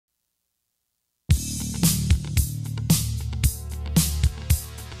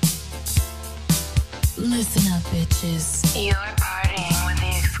Listen up, bitches. You're partying with the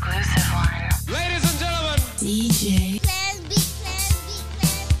exclusive one. Ladies and gentlemen, DJ.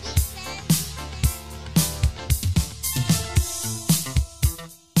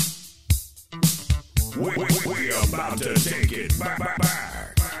 We're about to take it back.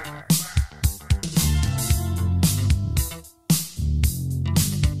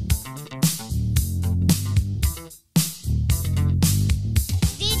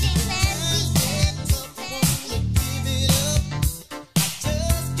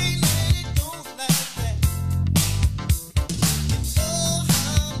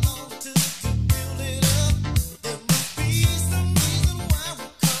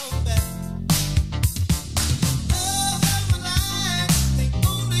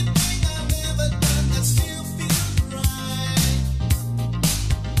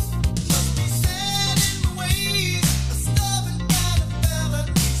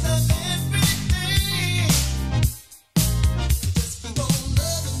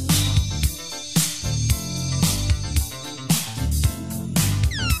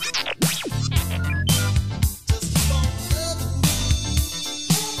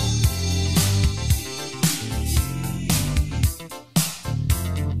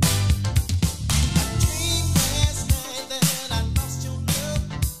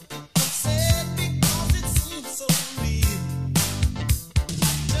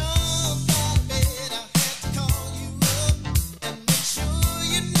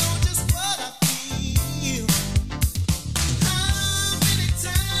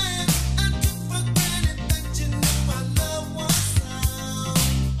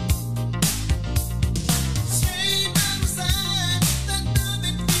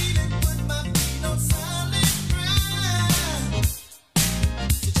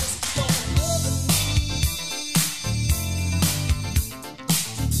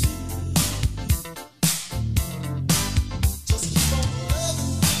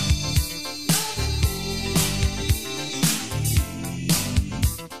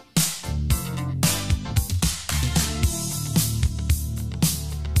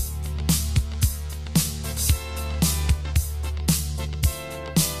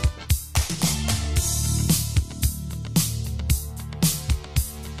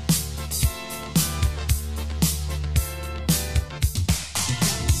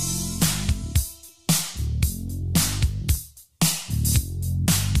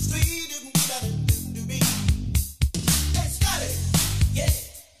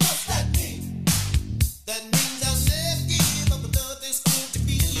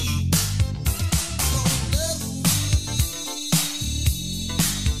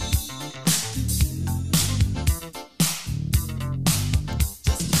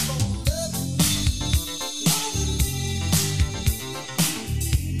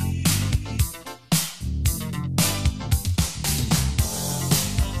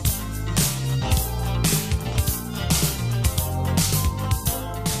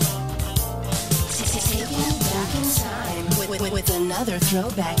 Another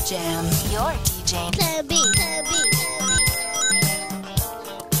throwback jam. Your DJ.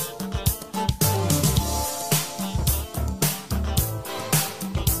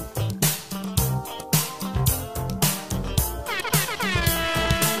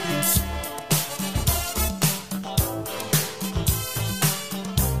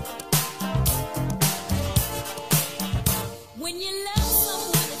 When you love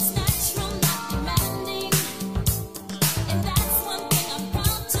someone, it's natural, not demanding. And that's one thing I'm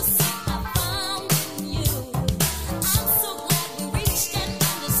proud to say I found in you. I'm so glad we reached an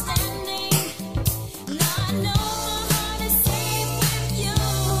understanding. Now I know my heart is safe with you.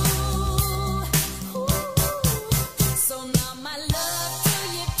 Ooh. So now my love to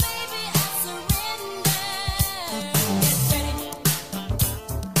you, baby, I surrender. Get ready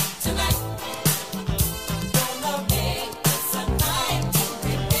tonight. Gonna make this a night to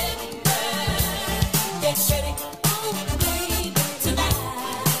remember. Get ready, oh baby, tonight.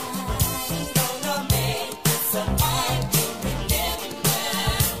 Gonna make this a night to remember.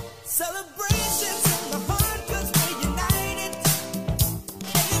 Celebrations in the heart 'cause we're united.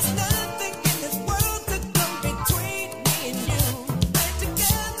 And there's nothing in this world to come between me and you. We're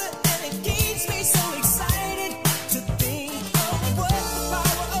together and it keeps me so excited to think of what the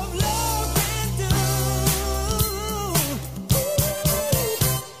power of love can do.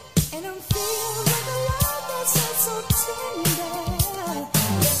 And I'm filled with a love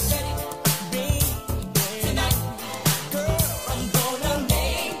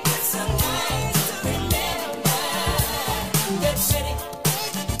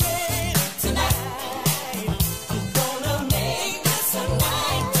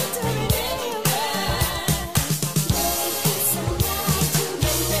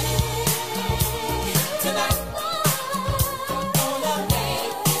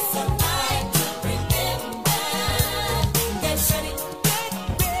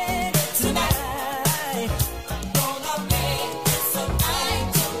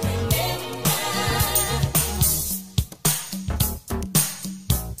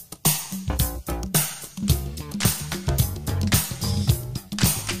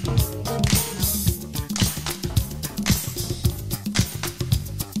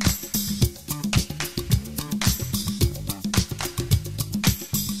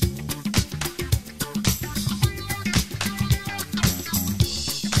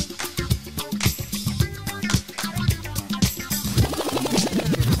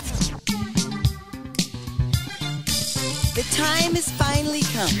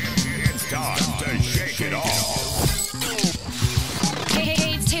him. It's time to shake it off.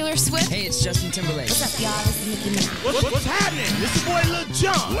 Hey, it's Taylor Swift. Hey, it's Justin Timberlake. What's up, y'all? This is Nicki Minaj. What's happening? This is boy Lil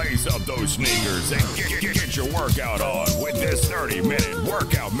Jon. Lace up those sneakers and get your workout on with this 30-minute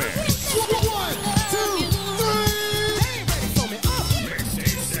workout mix. 1, 2, 3. Hey, ready for me?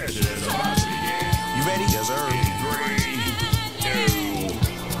 Mixtape session is about to begin. You ready? Yes, sir. In 3, 2,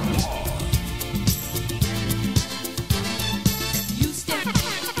 1. You step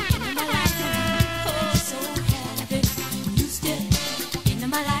into my life and I'm oh so happy. You step into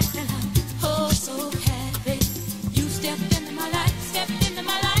my life and I'm oh so happy. You stepped into my life, stepped into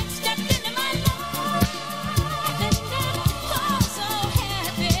my life, stepped into my life, and I'm oh so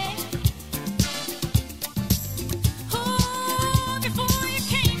happy. Oh, before you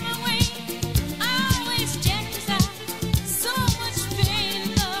came my way, I always checked this out. So much pain,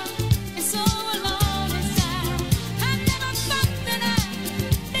 love, and so alone inside. I never thought that I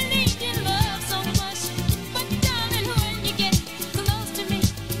believed in love so much, but darling, when you get close to me,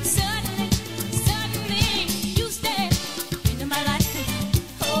 suddenly, you step into my life and I'm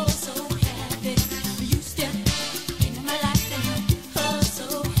oh so happy. You step into my life and I'm oh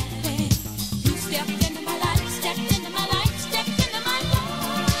so happy. You stepped into my life, stepped into my life, stepped into my life.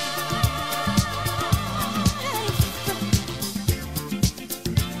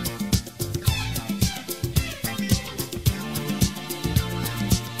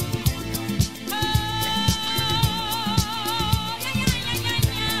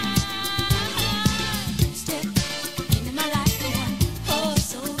 You step into my life and I'm oh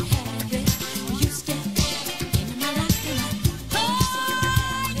so happy. You step into my life and I'm oh,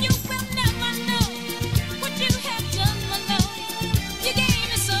 you will never know what you have done, my love. You gave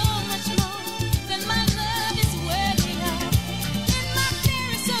me so much more than my love is worthy of. In my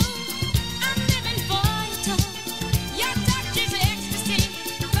very soul, I'm living for your touch. Your touch is ecstasy,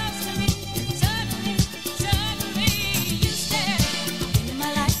 close to me. Suddenly, you step into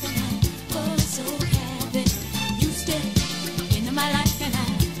my life and I'm oh so happy. You step into my life and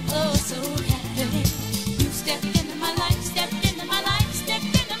I'm oh so happy. You stepped into my life, stepped into my life, stepped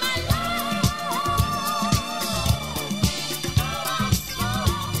into my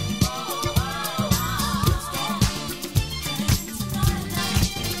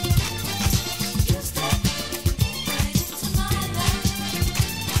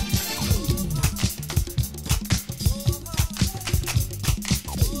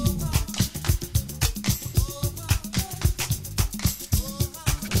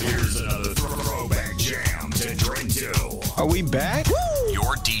Here's another throwback jam to drink to. Are we back?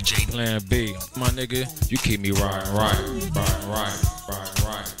 Your DJ Plan B, my nigga, you keep me riding right.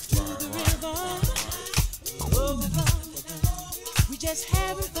 We just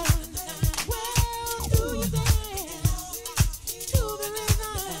having fun. Well, do you dance to the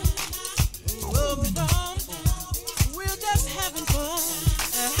rhythm? Moving on. We're just having fun.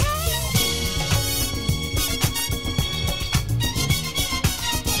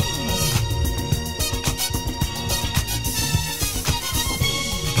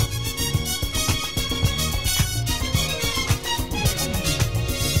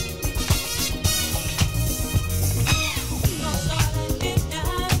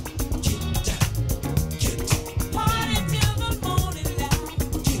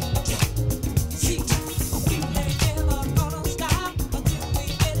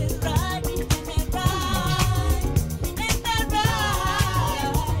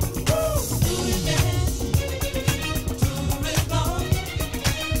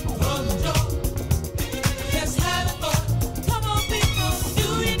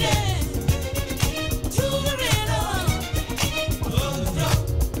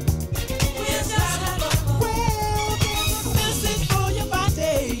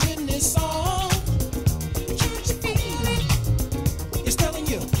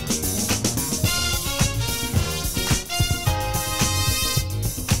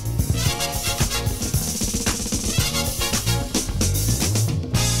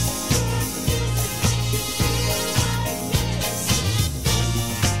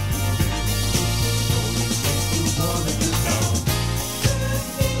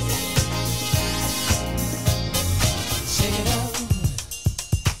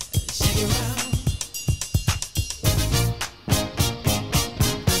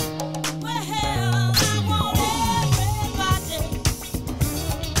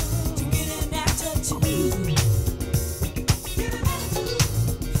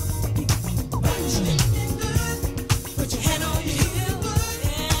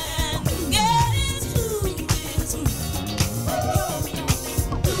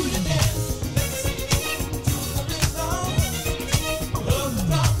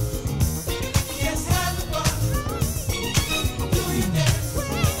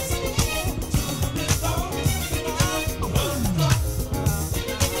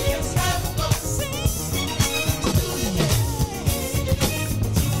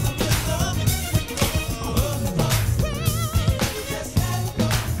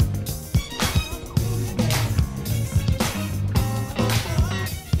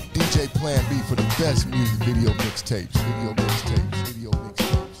 video mixtapes, video mixtapes, video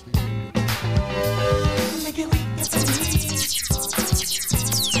mixtapes, video mixtapes. Make it weak, it's a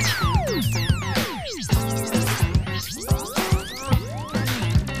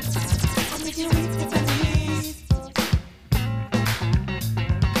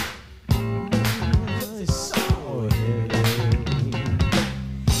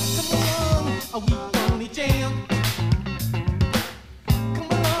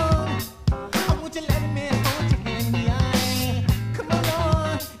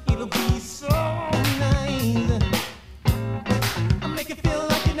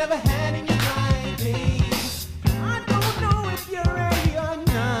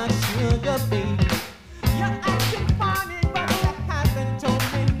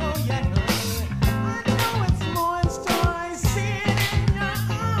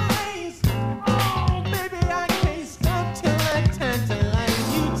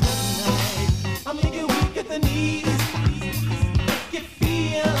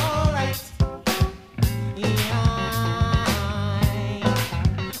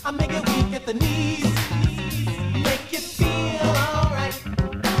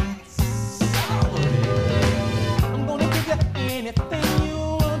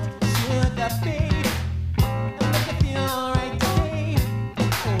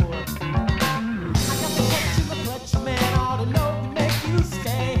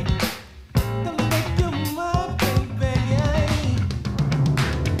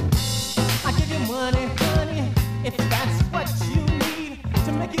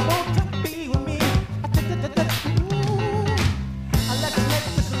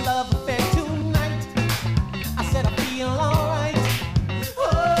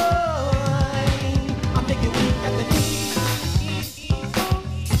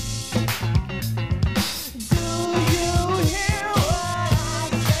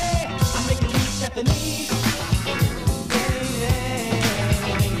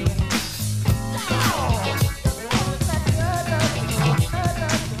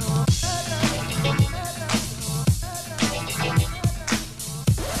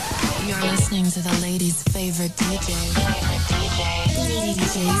listening to the ladies' favorite DJ.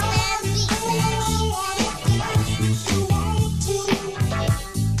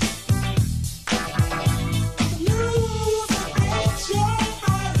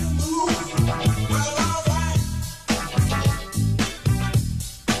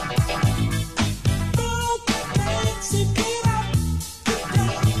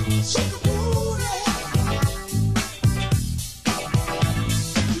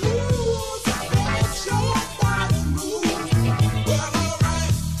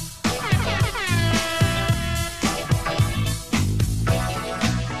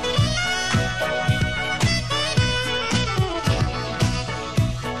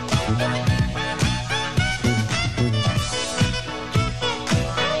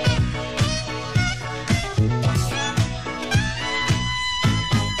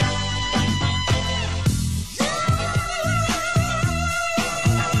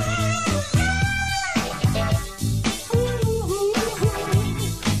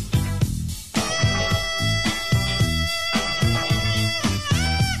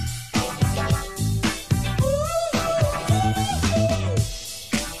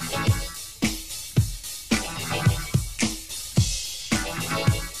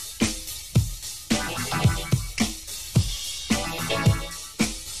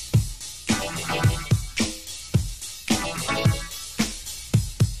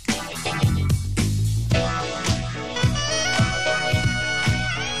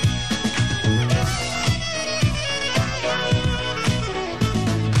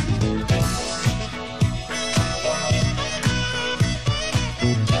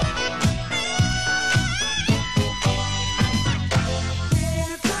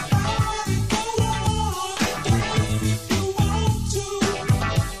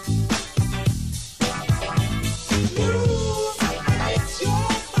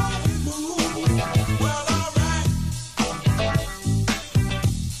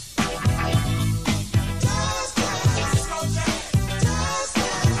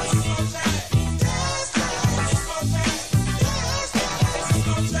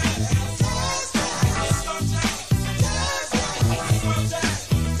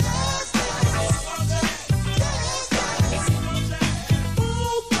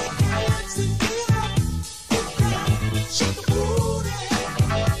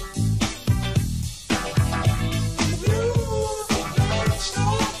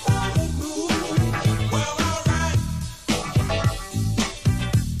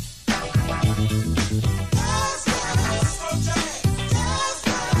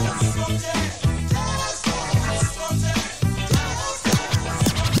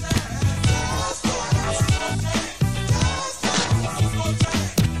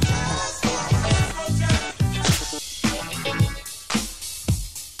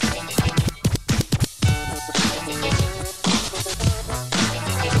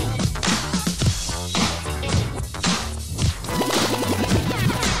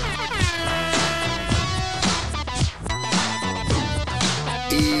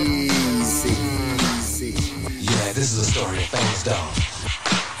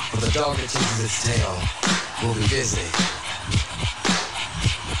 a dog that chases its tail will be busy.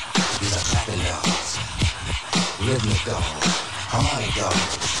 These are clapping dogs, rhythmic dogs, harmonic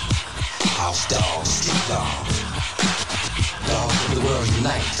dogs, house dogs, street dogs, dogs of the world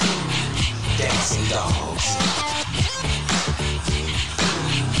unite, dancing dogs.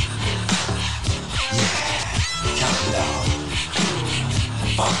 Yeah, counting dogs,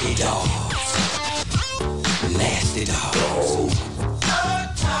 funky dogs, nasty dogs.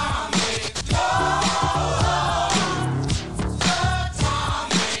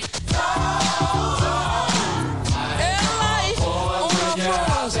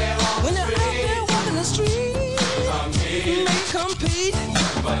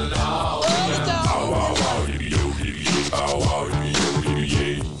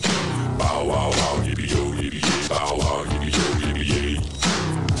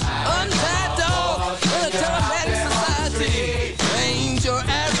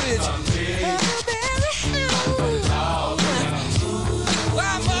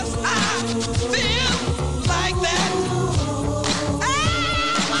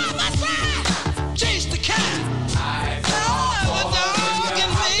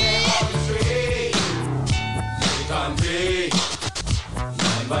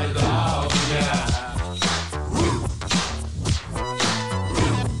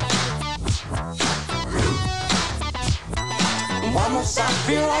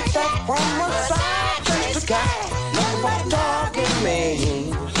 Feel like that one more side, taste the cat. Nothing but dog in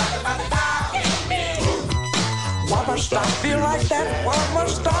me. Why must I feel like that? Why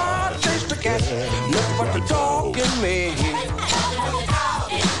must I taste the cat? Nothing but the dog in me.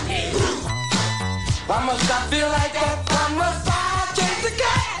 Why must I feel like that? Why must I taste the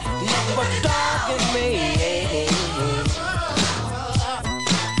cat? Nothing but the dog in me.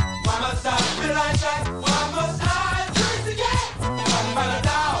 Why must I feel like that? Why must I taste the cat?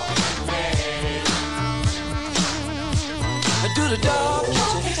 Do the dog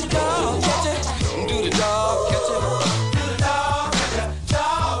catch it, dog catch it, do the dog catch it, do the dog catch it,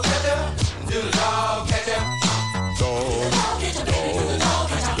 dog catch it, do the dog catch it, dog catch it, dog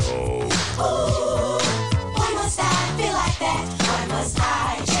catch it. Why must I feel like that? Why must I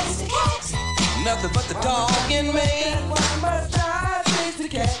chase the cat? Nothing but the dog in me. Why must I chase the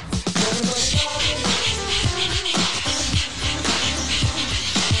cat?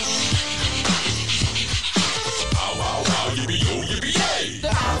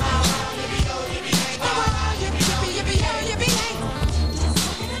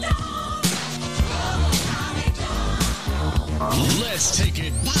 Let's take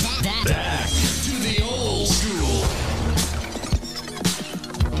it back to the old school.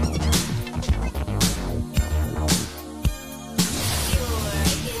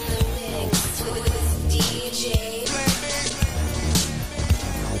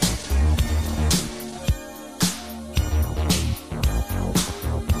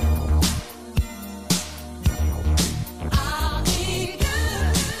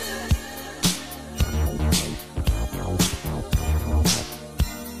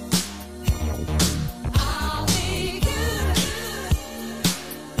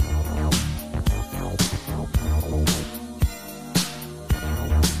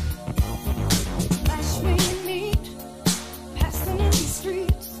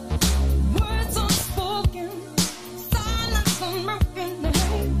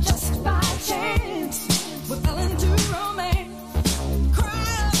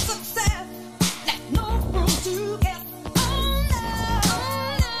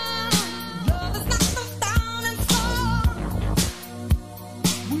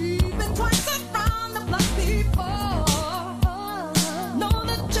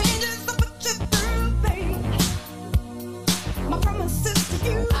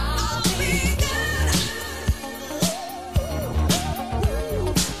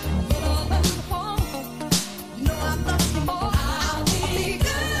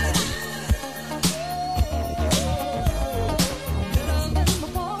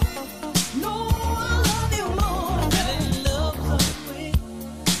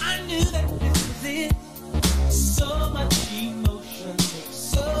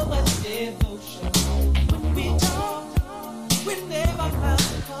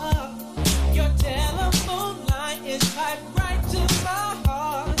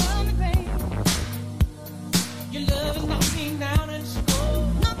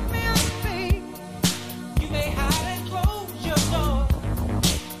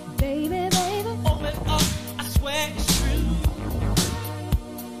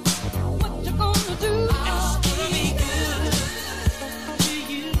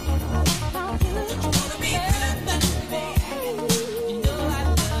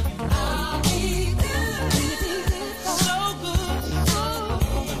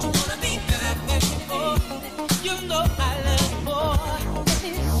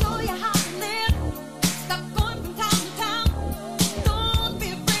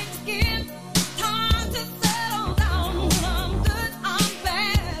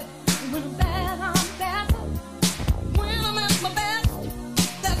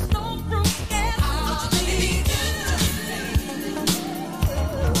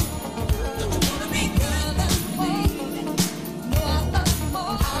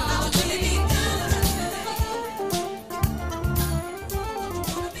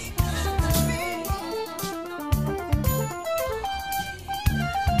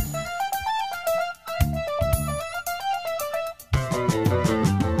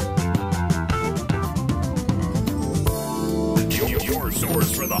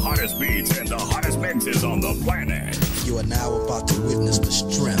 hottest beats and the hottest mixes on the planet. You are now about to witness the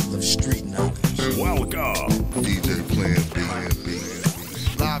strength of street knowledge. Welcome, DJ Plan B.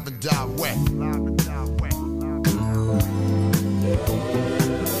 Live and direct.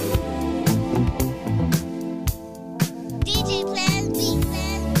 DJ Plan B.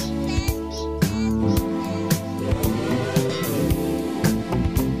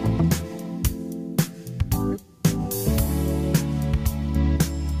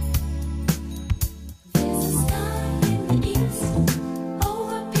 There's a star in the east,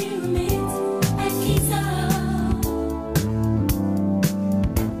 over pyramids at Giza.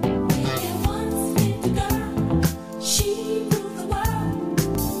 There once lived a girl, she ruled the world.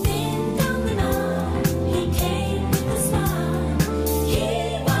 Then down the Nile, he came with a smile. He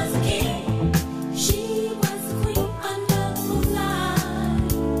was a king, she was the queen under the moonlight.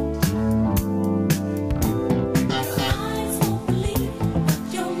 Your eyes won't believe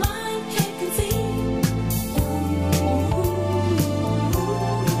what your mind can't conceive.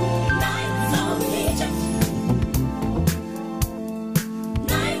 Nights over Egypt,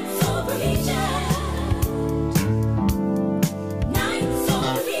 nights over Egypt, nights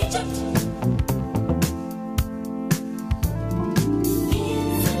over Egypt. In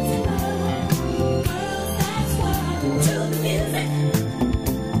Zanzibar, girls dance wild to the music.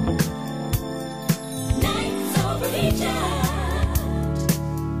 Nights over Egypt.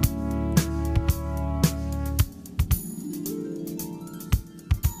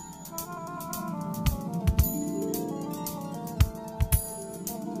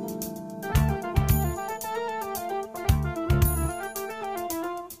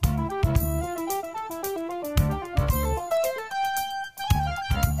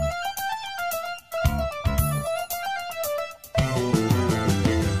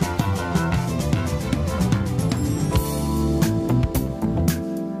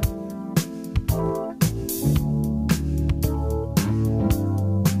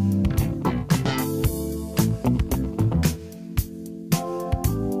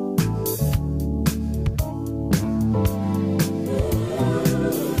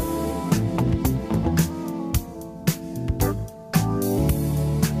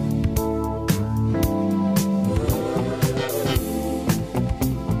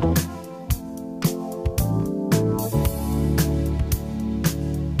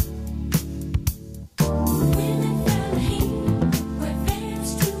 Women fell heat, were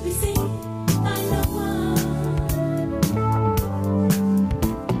fairs to be seen by no one.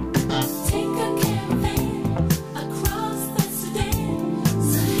 Take a caravan across the Sudan.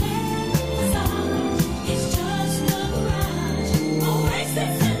 Sahel is just a mirage.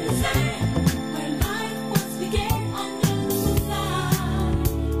 Oasis in the sand, where life once began under the moonlight.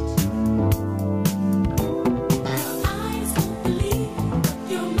 Your eyes won't believe what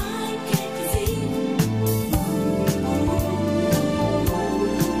your mind can't conceive.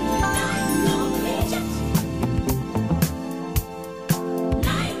 Nights over Egypt,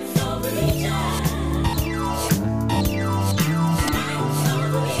 nights over Egypt, nights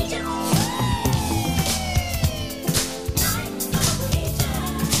over Egypt, nights over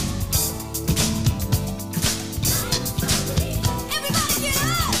Egypt. Everybody get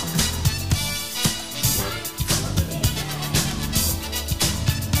up!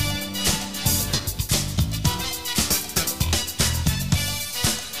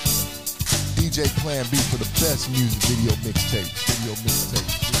 DJ Plan B for the best music video mixtapes.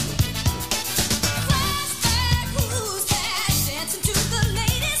 Flashback, who's that? Dancing to the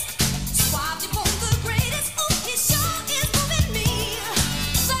latest. Swabbed him on the greatest. Oh, he sure is moving me.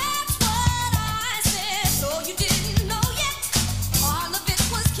 That's what I said. So you didn't know yet. All of it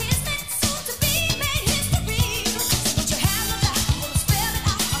was kismet. Soon to be made history. Don't you have no doubt? I'm gonna spell it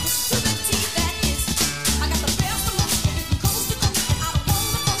out. I listen to the teeth that is. I got the best of most. From coast to coast. And I don't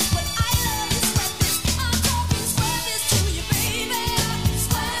wanna boast, but I love you. Swear this. I'm talking. Swear this to you, baby.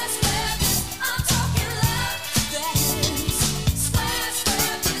 Swear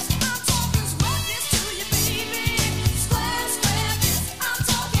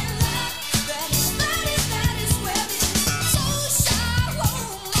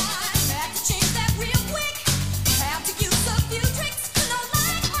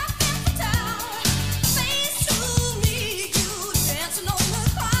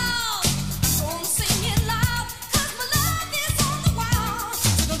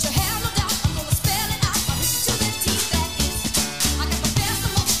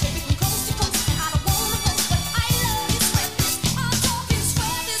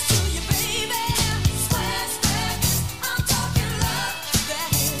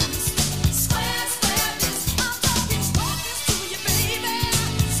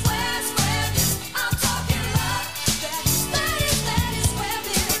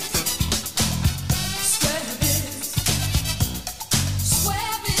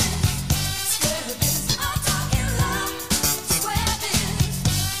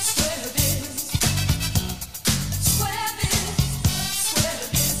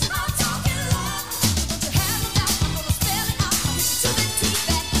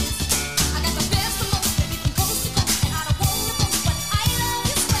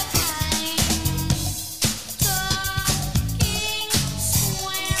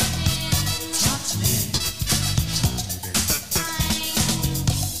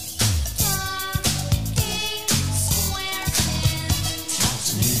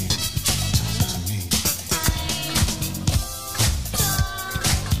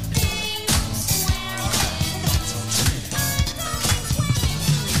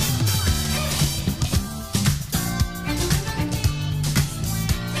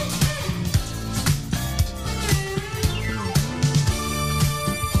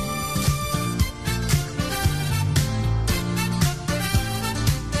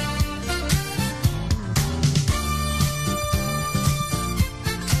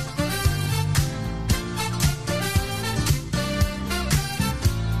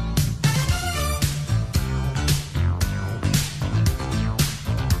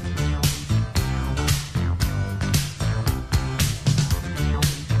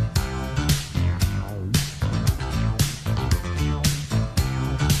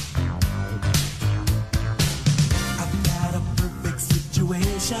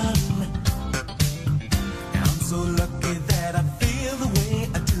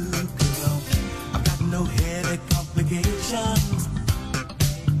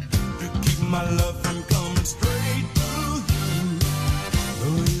my love from coming straight through you.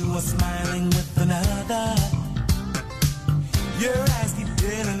 Though you were smiling with another, your eyes keep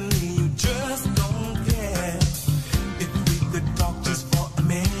telling me you just don't care. If we could talk just for a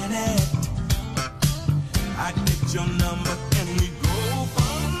minute, I'd get your number and we go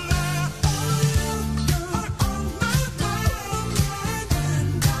from there. Oh, you're on my mind,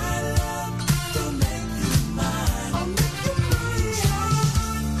 and I love to make you mine. I'll make you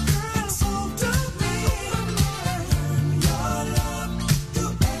mine, and so to me, your love to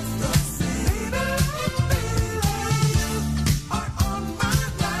ecstasy. Baby, you are on my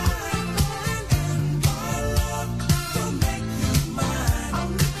mind, and I love to make you mine. I'll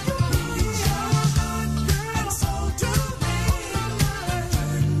make you mine, and so to me,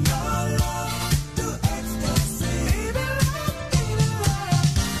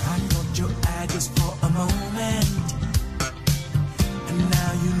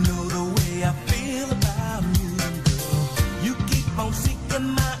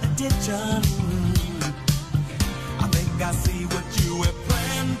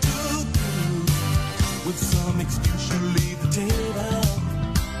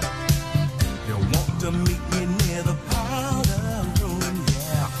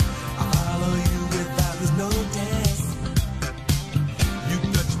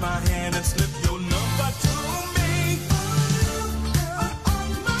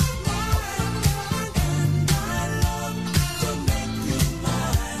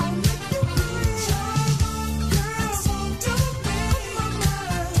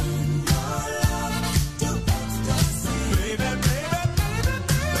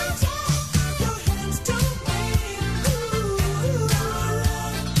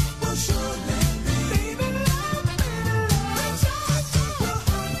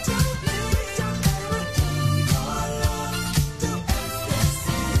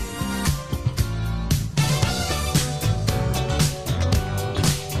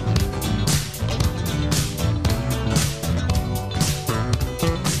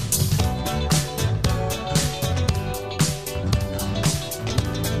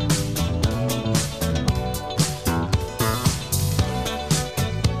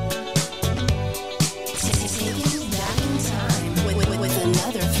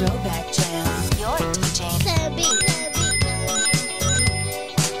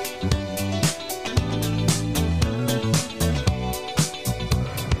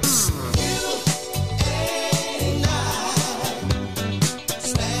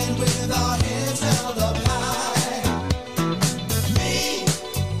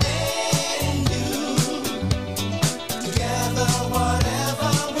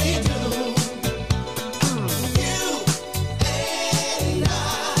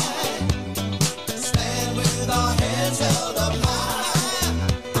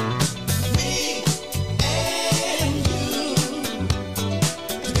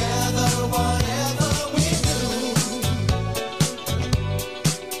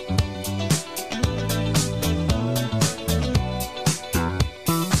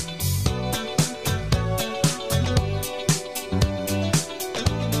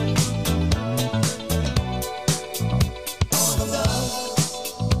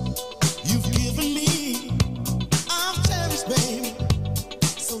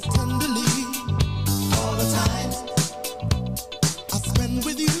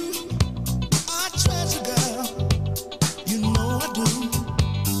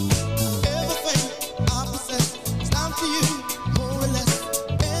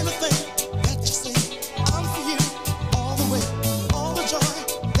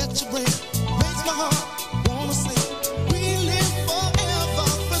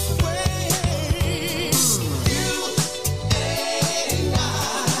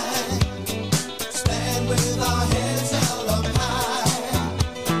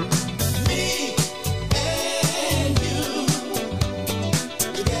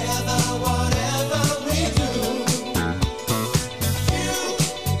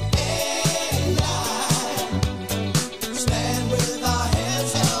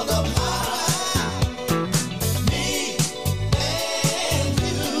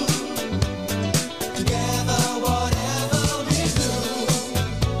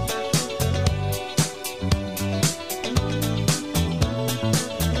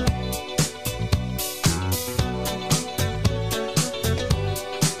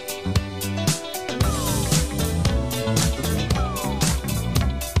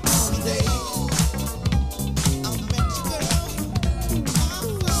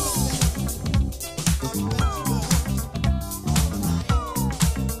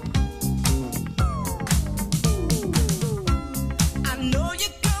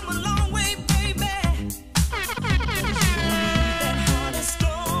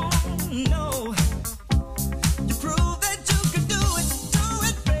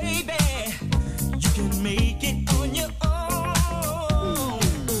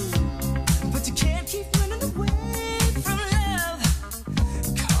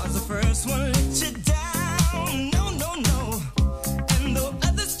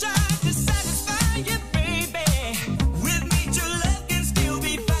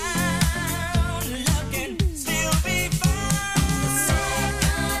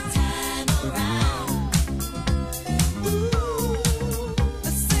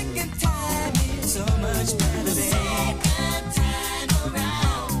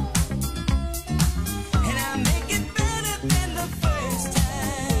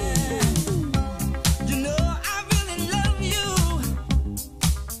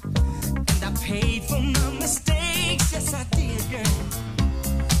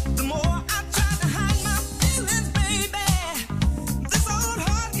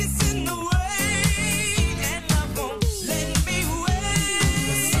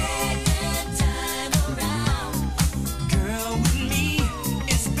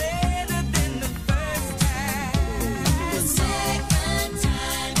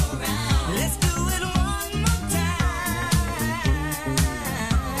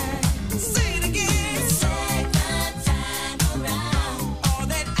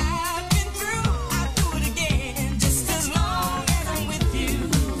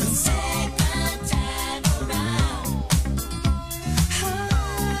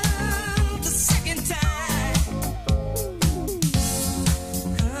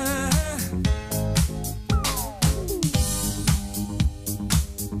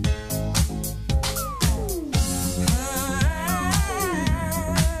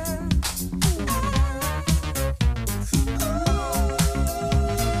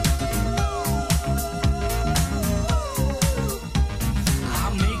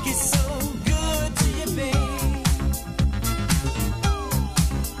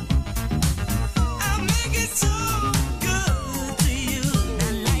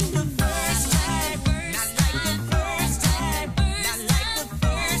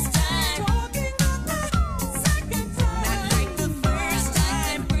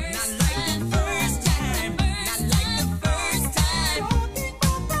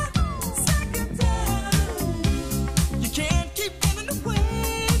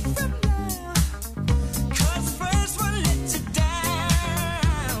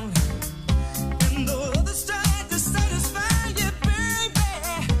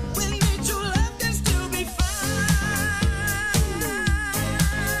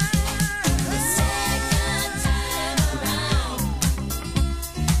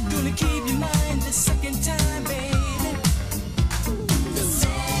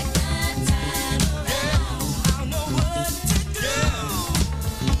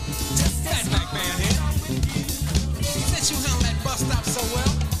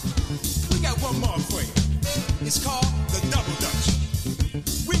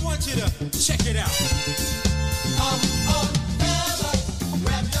 want you to check it out.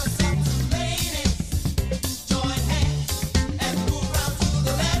 Grab yourself some ladies, join hands and move round to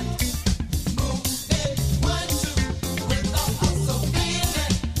the left. Move it 1, 2 with the hustle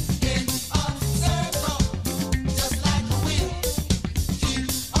feeling in a circle, just like a wheel. Keep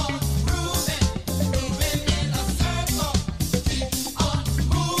on moving, moving in a circle. Keep on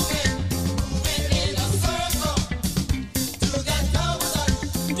moving, moving in a circle. Do that double dutch.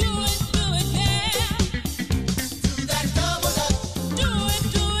 Do it, yeah. Do that double dutch. Do it,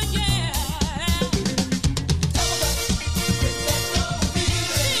 yeah. Double dutch with that double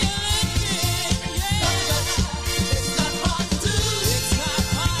feeling. Double dutch, it's not hard to do. It's not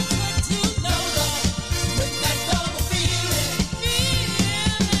hard to do. Double dutch with that double feeling.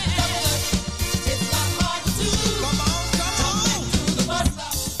 Double dutch, it's not hard to do. Come on, come on. To the bus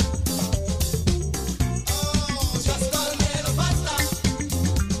stop. Just a little bus stop.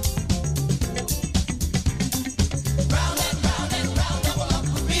 Round and round and round, double up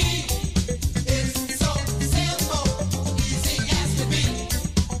with me. It's so simple, easy as can be.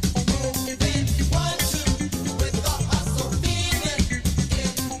 Moving 1, 2 with the hustle feeling in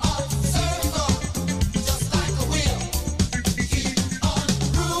a circle, just like a wheel. Keep on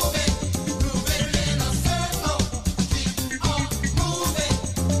grooving, grooving in a circle. Keep on moving,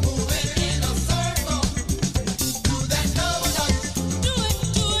 moving in a circle. Do that double dutch. Do it,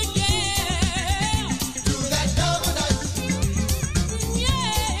 yeah. Do that double dutch.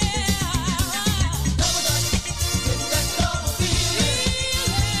 Yeah. Double dutch with that double feeling.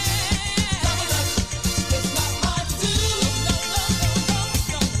 Double dutch, it's not hard to do.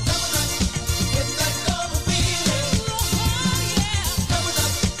 Double dutch with that double feeling. Double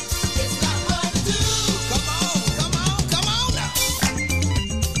dutch, it's not hard to do. Come on, come on, come on now.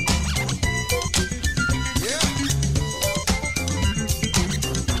 Yeah.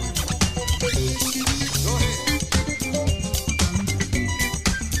 Go ahead.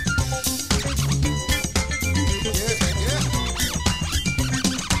 Yeah.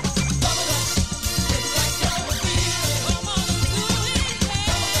 Double dutch with that double feeling. Come on and do it.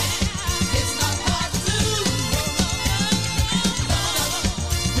 It's not hard to do. Double dutch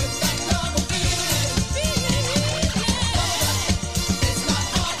with that double feeling. It's not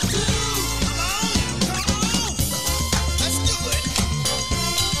hard to do. Come on. Let's do it.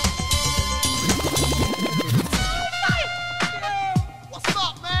 What's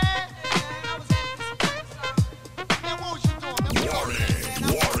up, man? Man, what was you doing?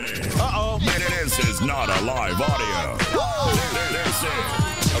 Warning. Uh-oh. This is not a live audio. This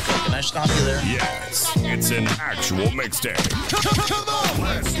is, Okay, can I stop you there? yes, it's an actual mixtape. Come on.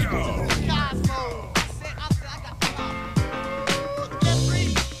 Let's go.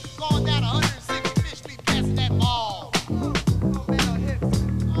 Going down 106 Fish Street, passing that ball. Oh,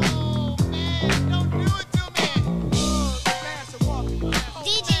 man, don't do it to me.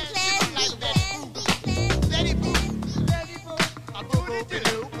 DJ Class, Betty Boop. A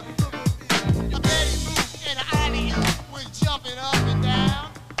boo-boo-boo. A Betty Boop and an alley-oop was jumping up and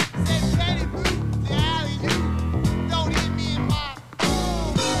down. Said Betty Boop, the alley-oop, don't hit me in my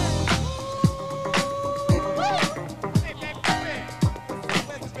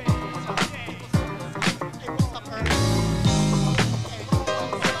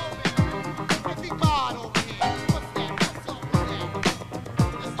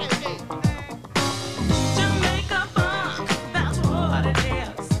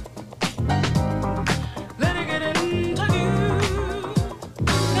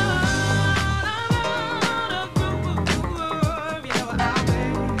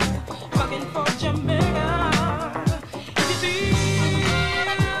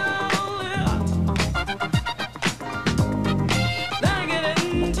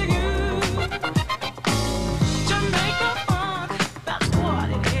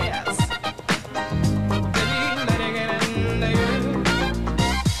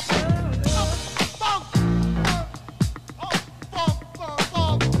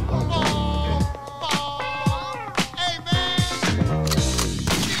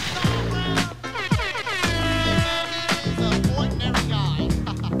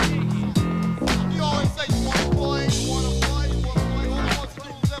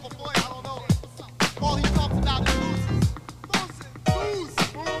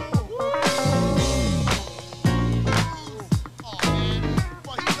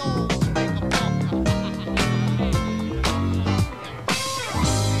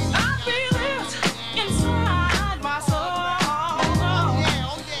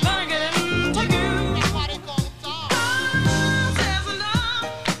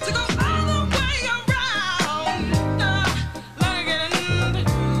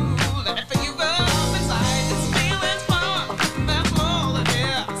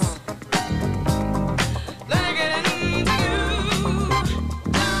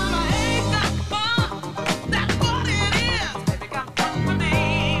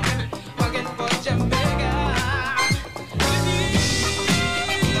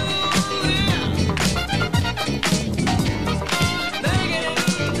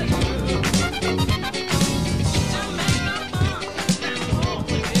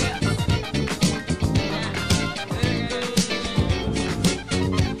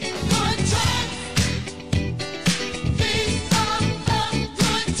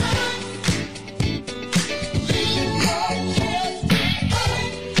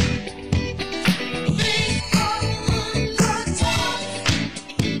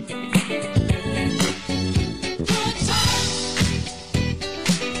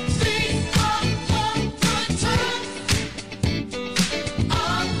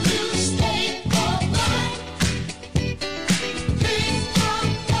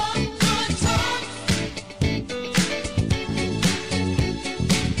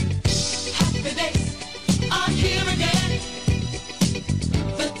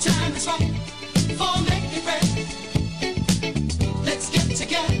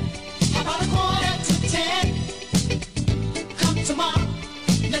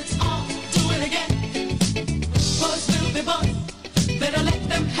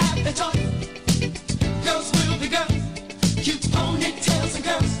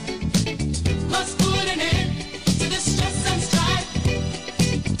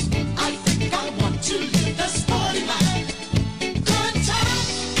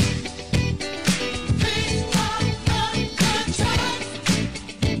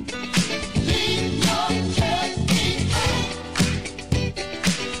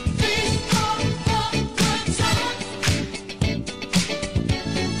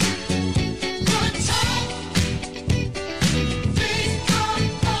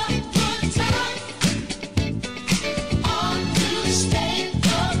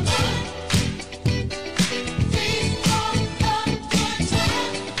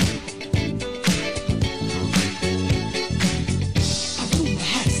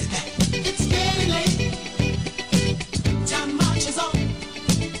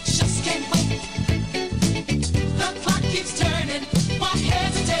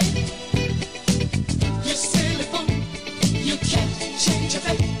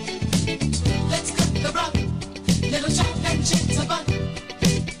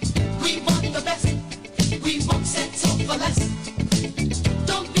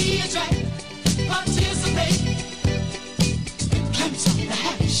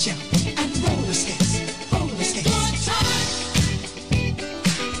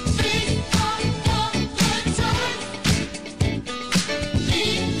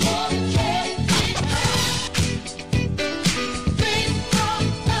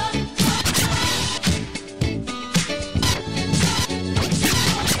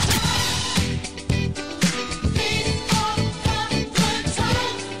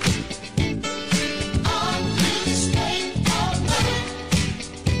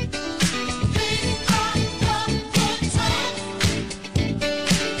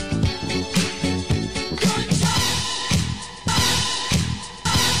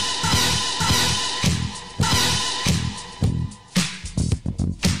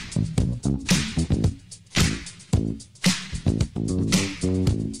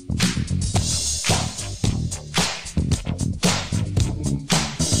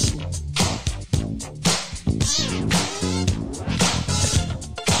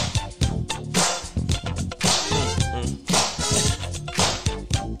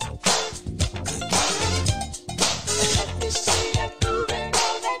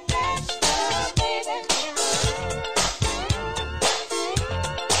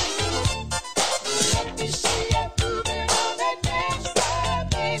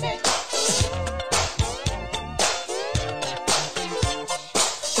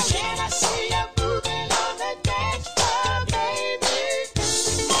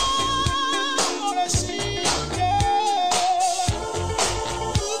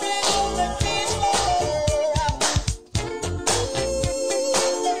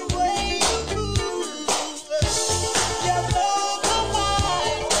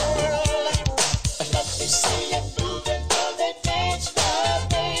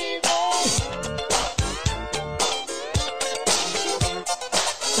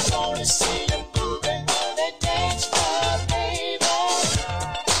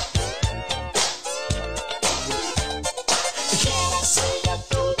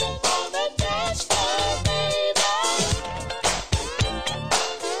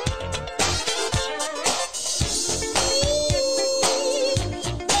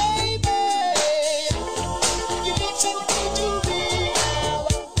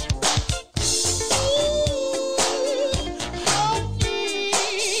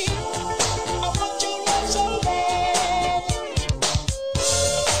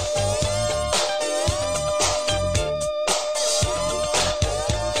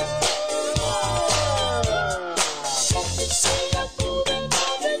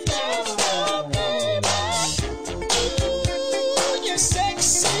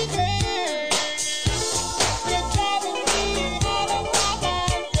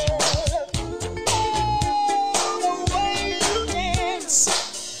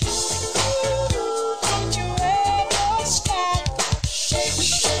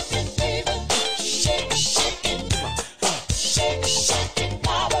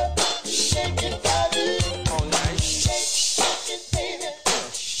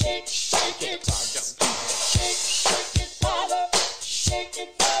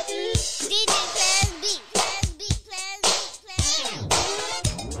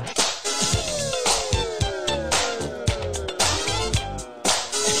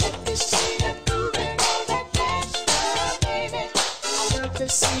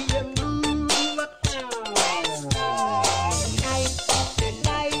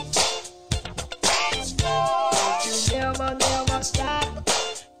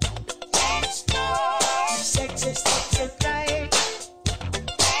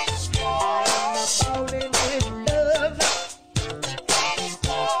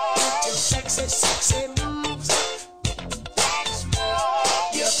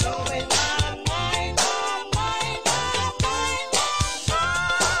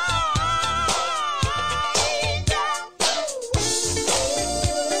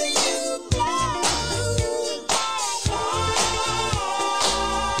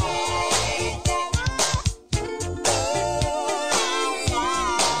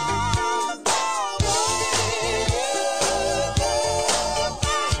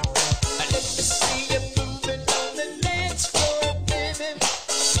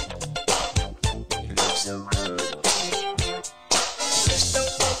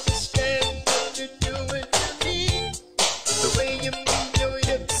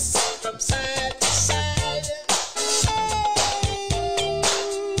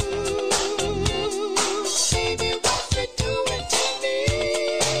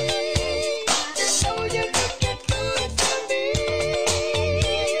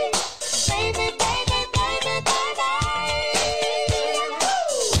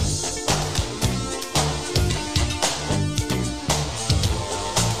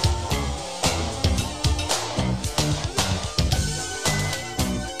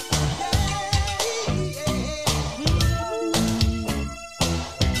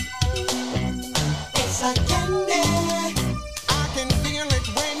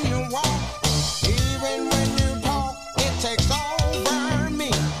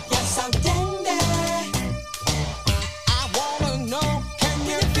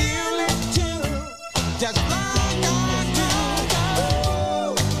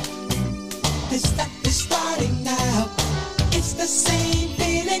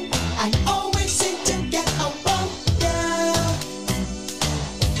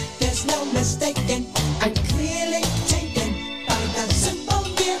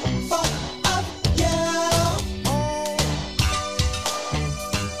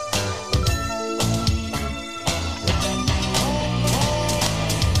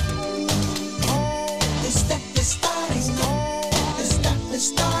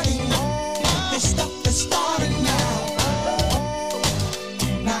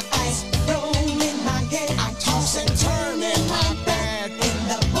Toss and turn in my bed in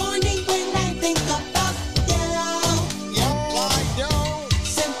the morning when I think about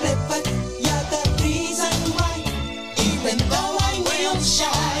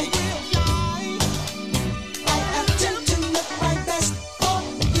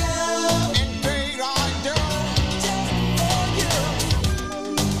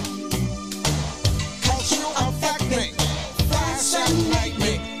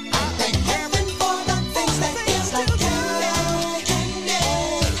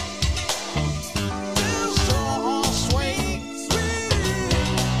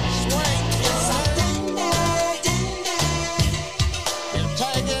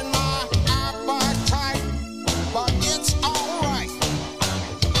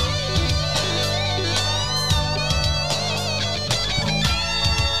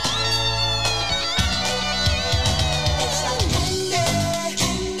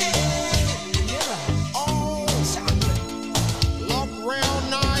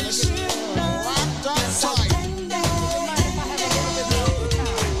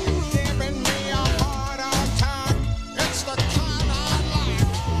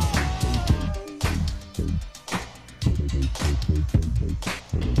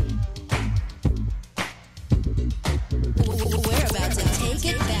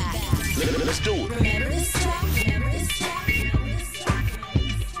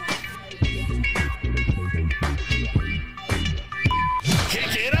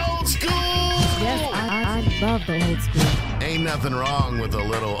love the old school. Ain't nothing wrong with a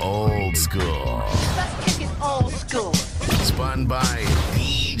little old school. Let's kick it old school. Spun by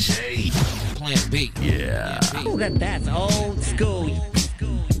DJ Plan B. Yeah. Ooh, that's old school.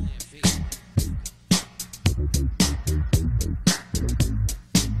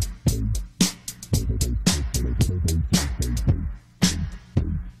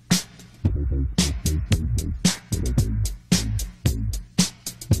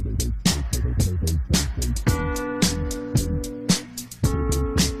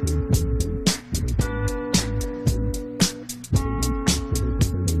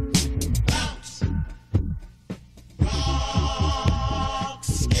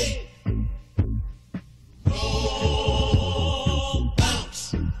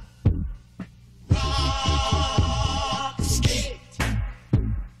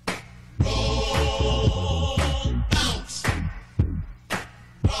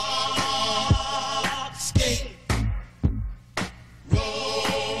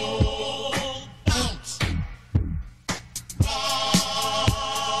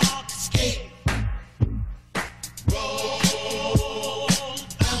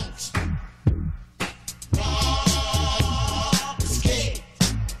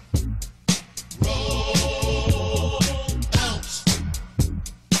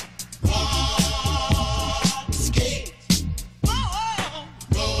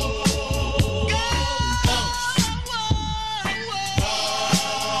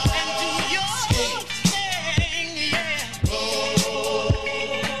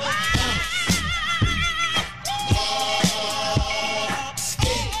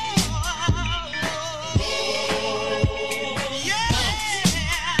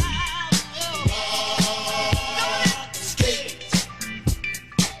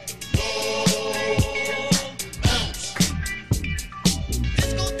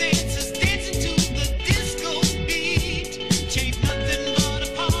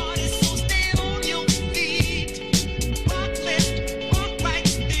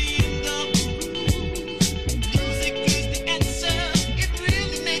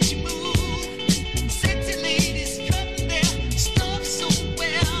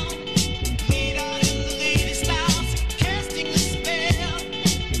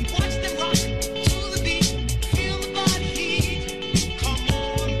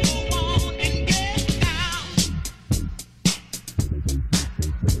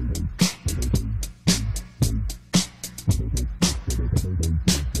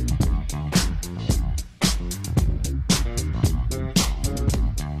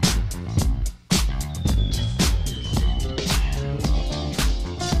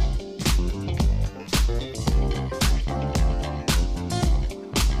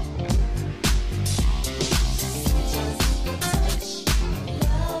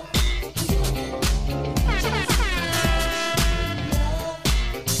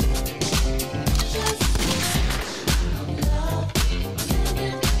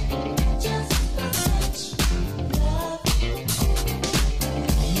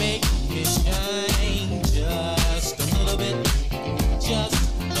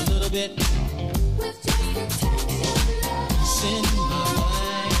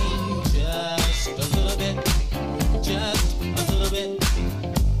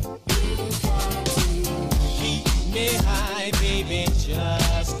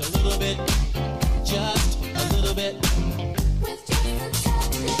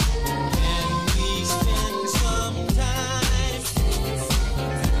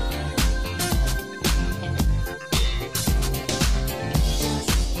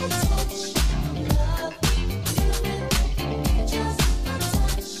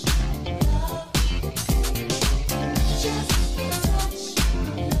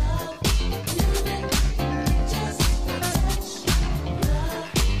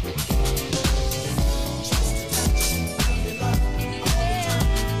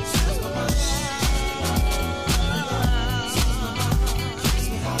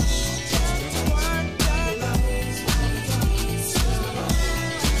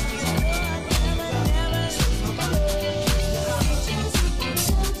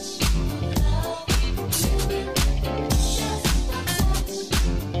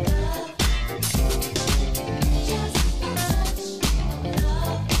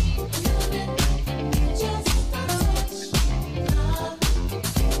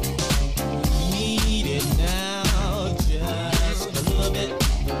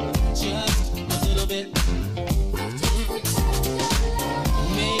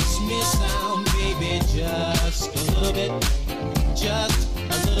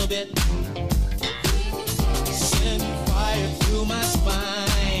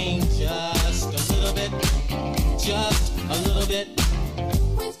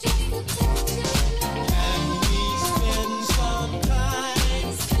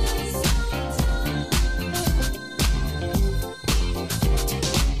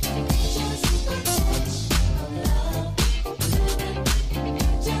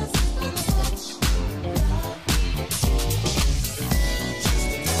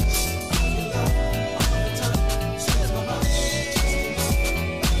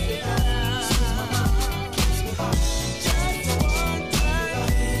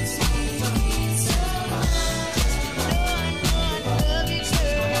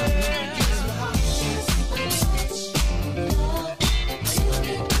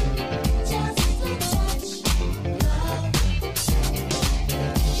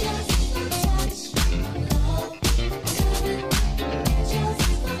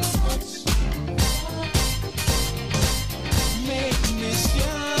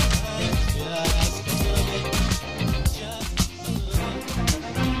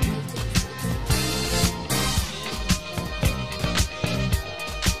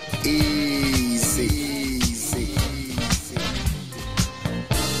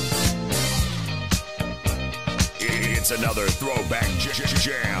 It's another throwback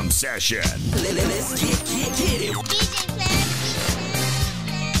jam session. Let's get it.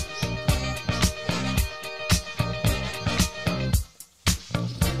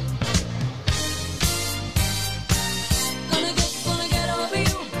 Gonna get over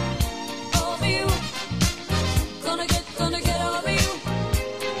you, over you. Gonna get over you.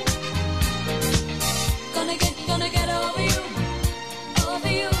 Gonna get over you,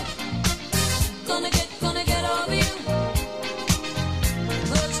 over you. Gonna get over you.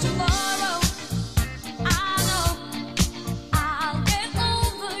 'Cause tomorrow, I know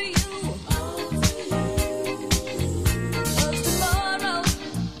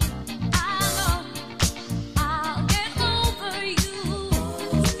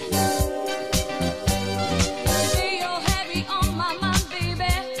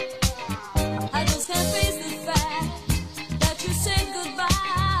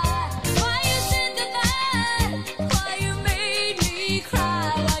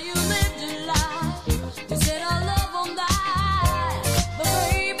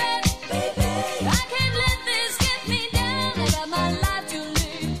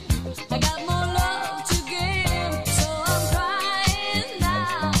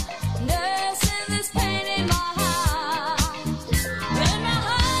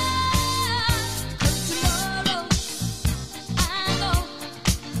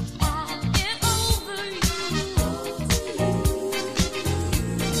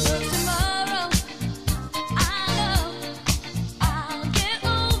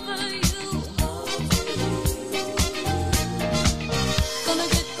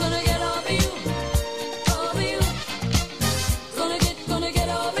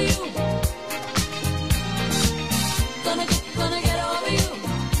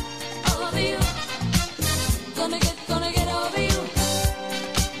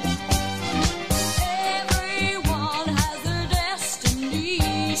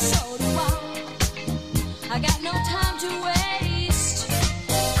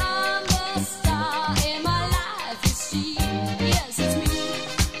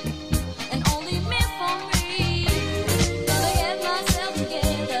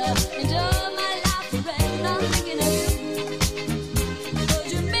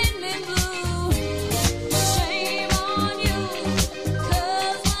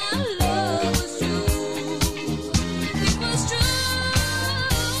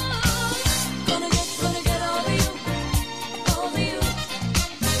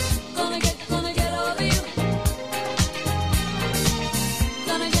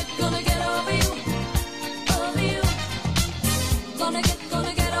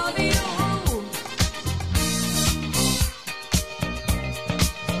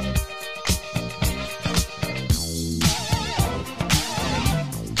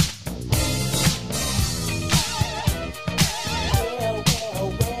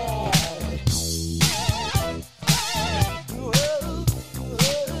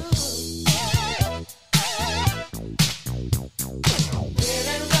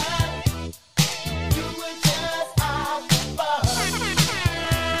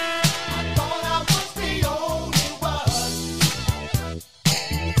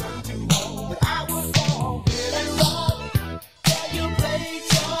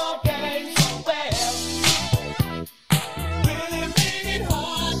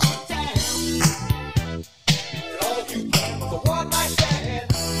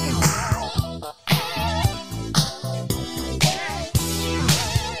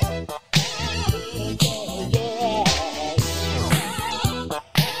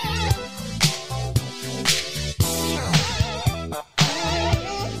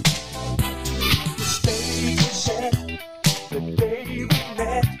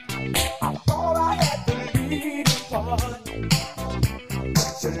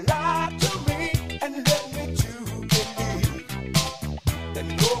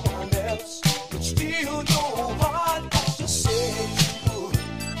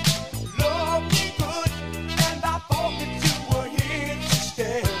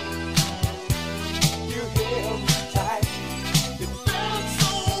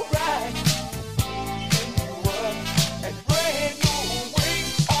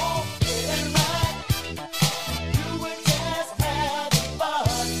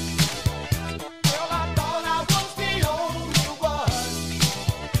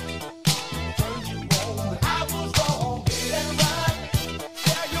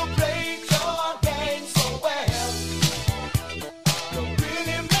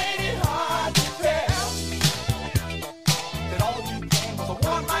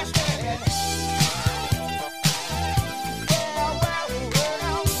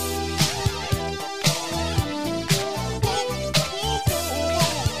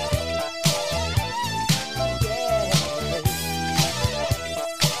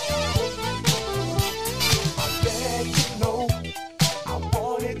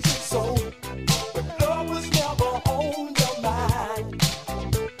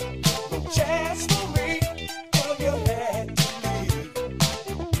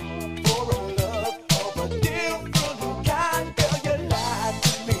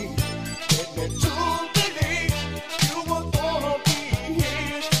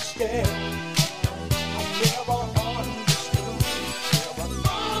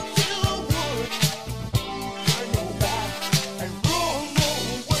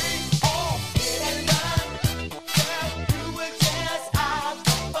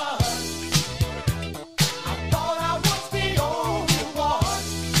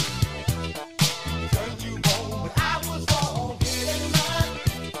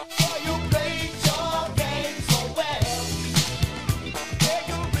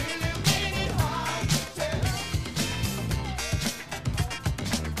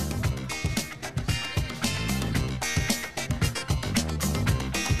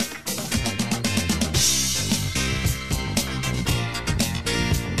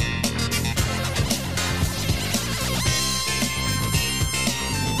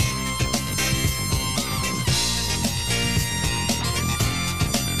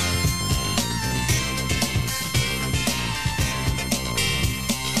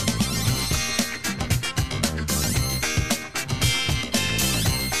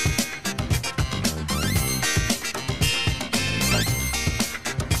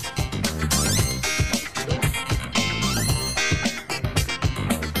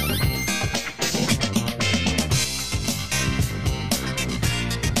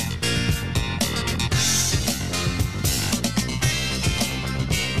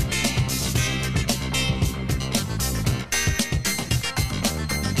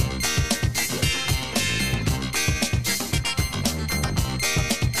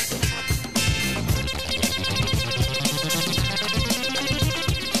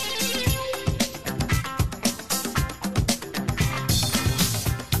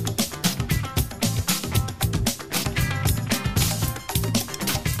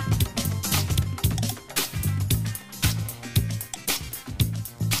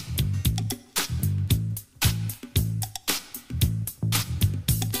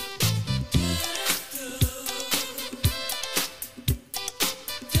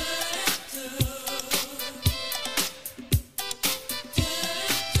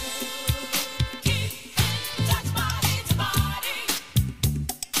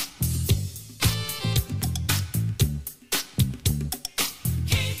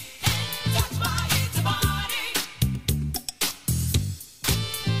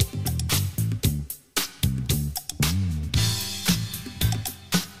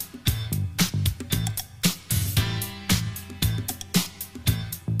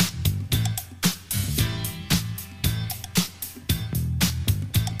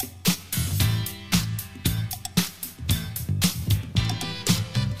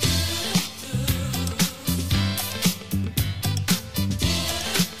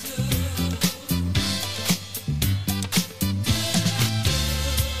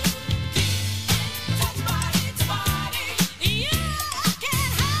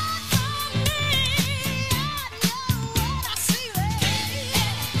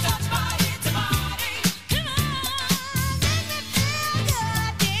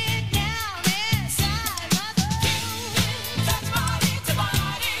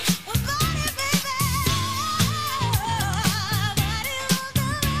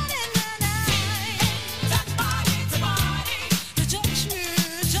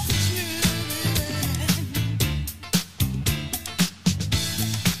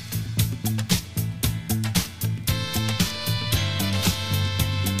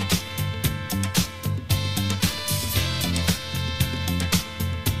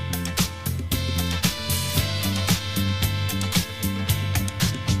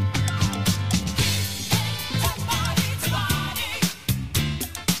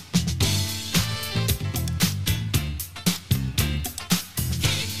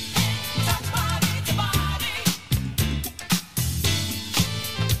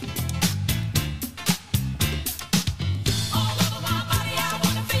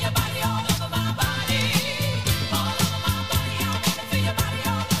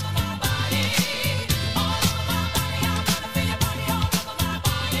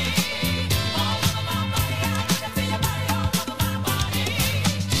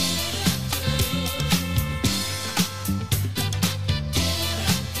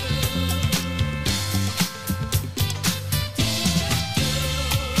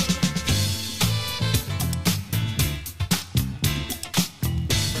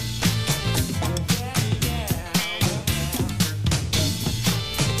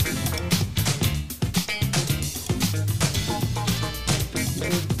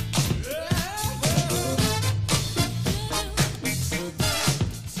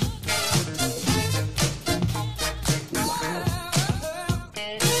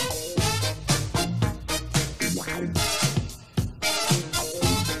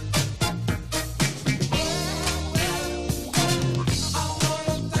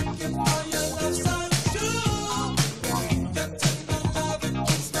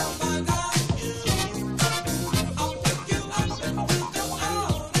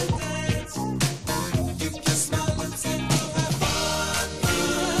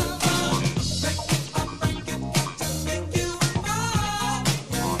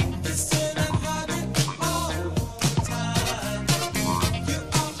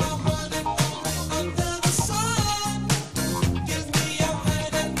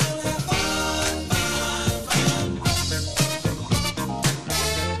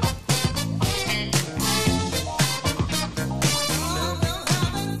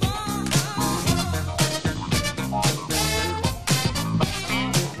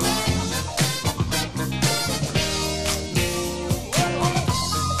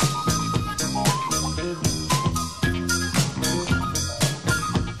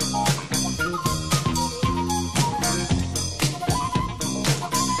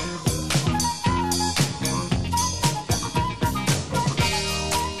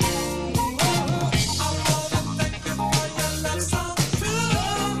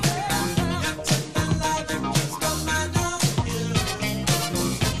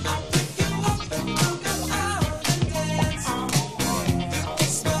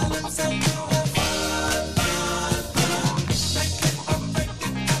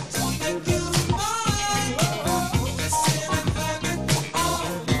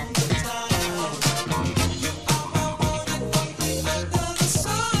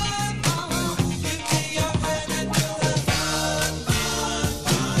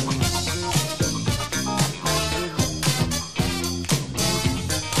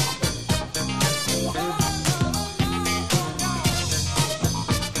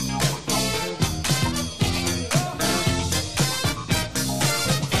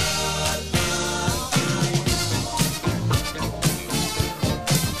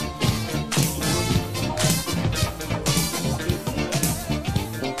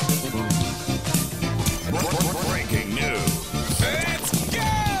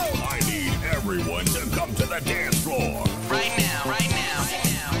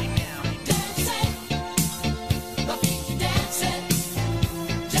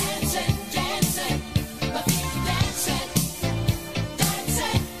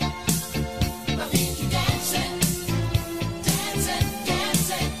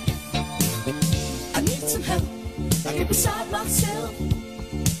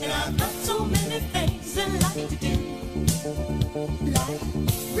like to do. Like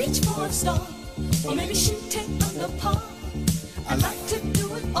reach for a star, or maybe shoot 10 under par. I like to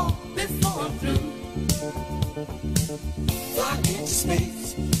do it all before I'm through. Fly into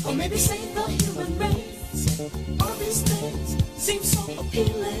space, or maybe save the human race. All these things seem so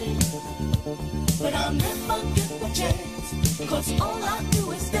appealing, but I'll never get the chance, cause all I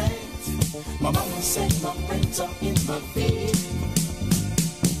do is dance. My mama said my brains are in my feet.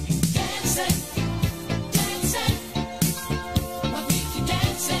 Dancing, dancing, my feet keep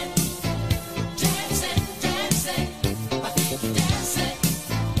dancing. Dancing, dancing, my feet keep dancing.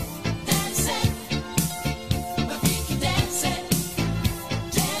 Dancing, my feet keep dancing.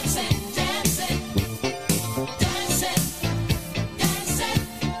 Dancing, dancing, dancing, dancing,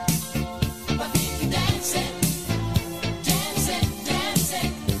 my feet keep dancing. Dancing,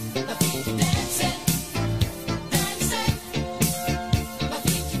 dancing, my feet keep dancing. Dancing, my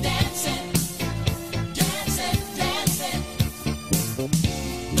feet keep dancing. Dancing, dancing.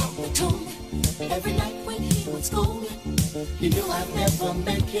 Papa told me every night when he would scold me, he knew I'd never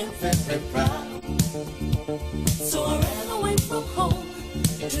make him very proud. So I ran away from home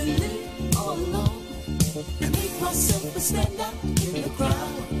to live all alone and make myself a stand out in the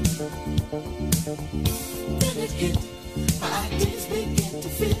crowd. Then it hit, my ideas began to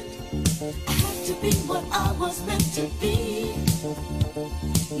fit. I had to be what I was meant to be.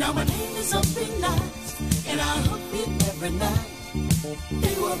 Now my name is up in lights, and I hug it every night.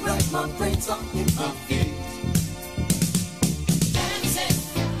 They were right, my brains are in my feet. Dancing,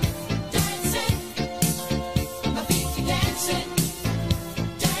 dancing, my feet keep dancing.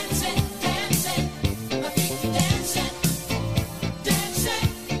 Dancing, dancing, my feet keep dancing. Dancing,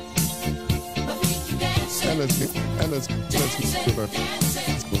 my feet keep dancing. And let's meet to our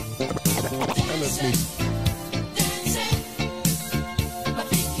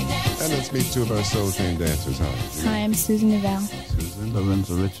let's meet two of our Soul Train dancers. Hi, I'm Susan Novell. Susan,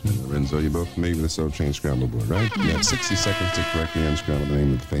 Lorenzo Richmond. Lorenzo, you're both familiar with the Soul Train Scramble board, right? You have 60 seconds to correctly unscramble the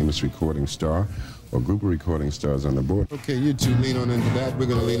name of the famous recording star or group of recording stars on the board. Okay, you two lean on into that. We're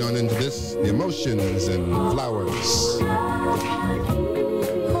going to lean on into this. The Emotions and Flowers.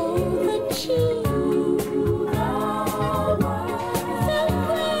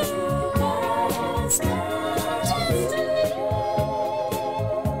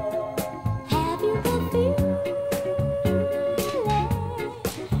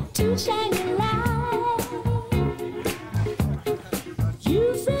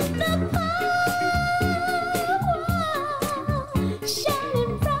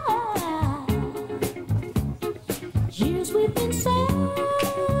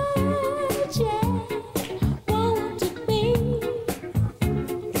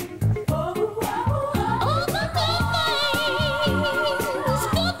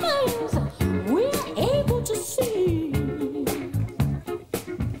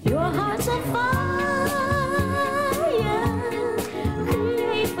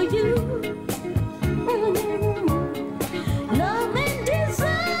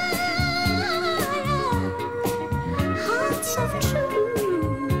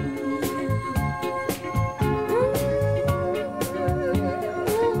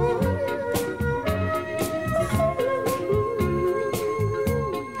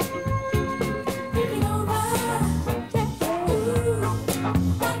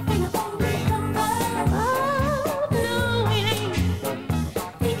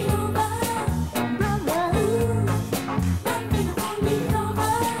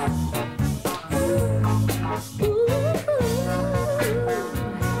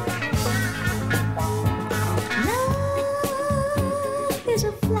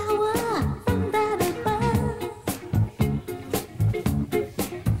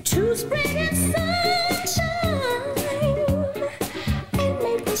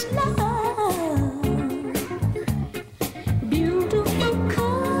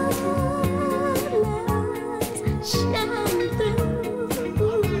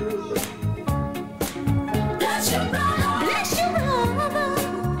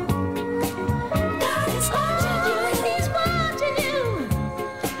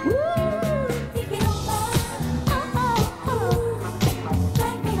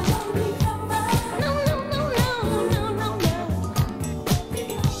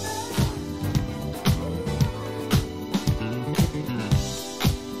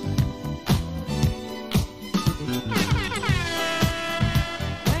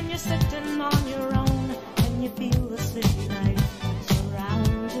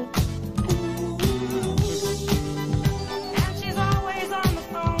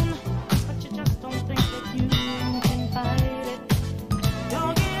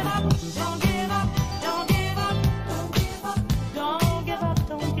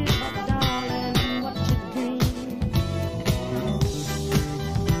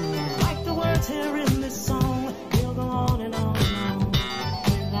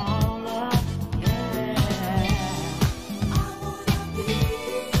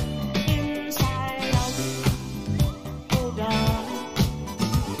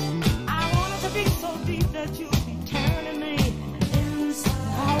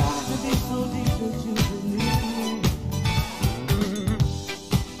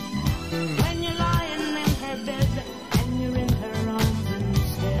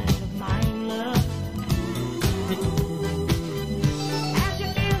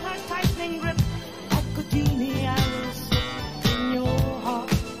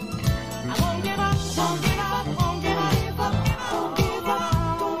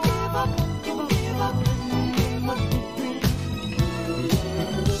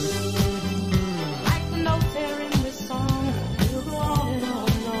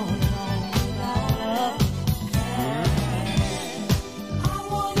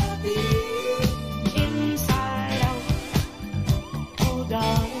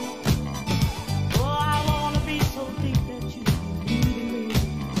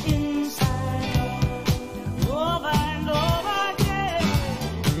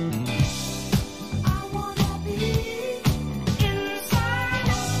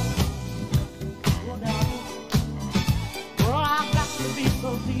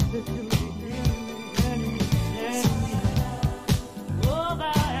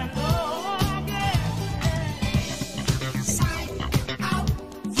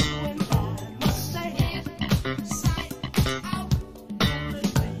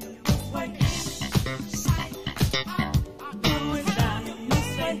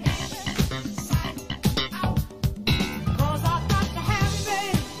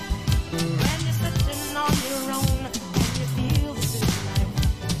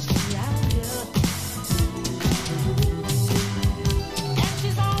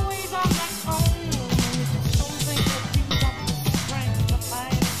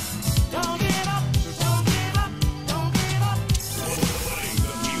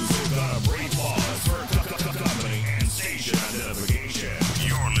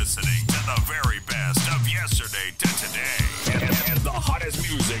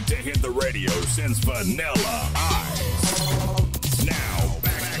 Since Vanilla Ice. Now,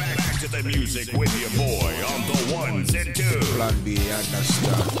 back to the music with your boy on the ones and twos. Plan B, I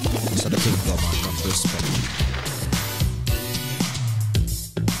understand. So the kingdom and not respect.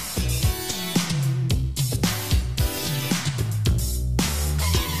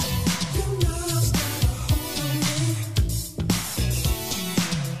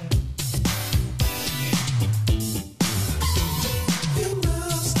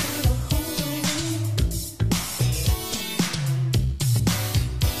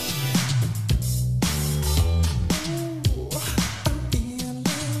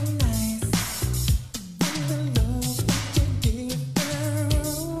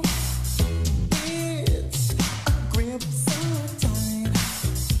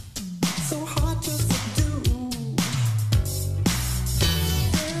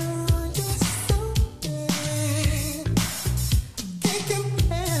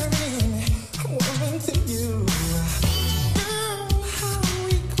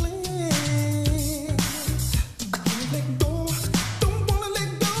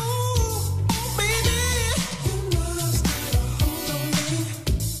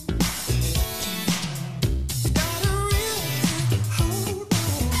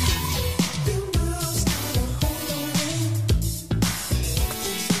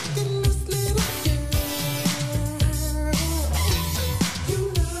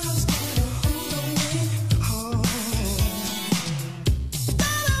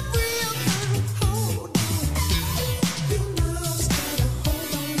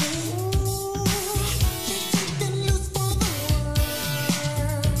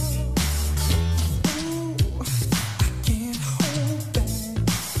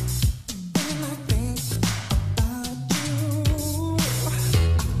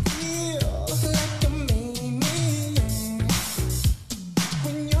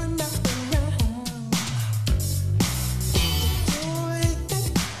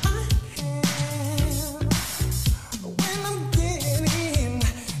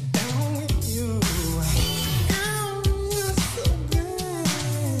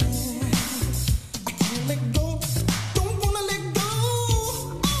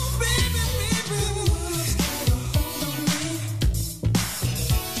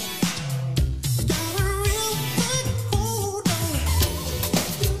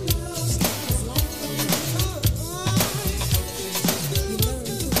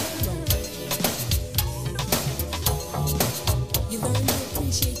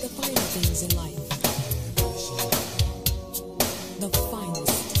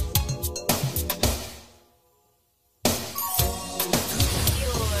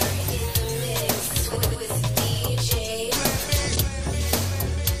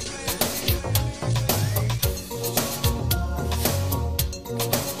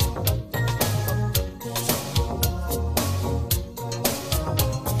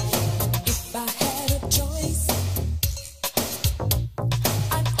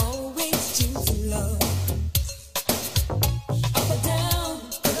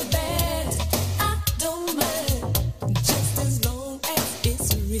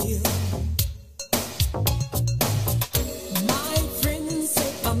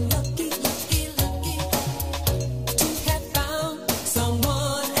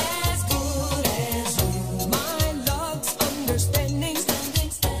 Someone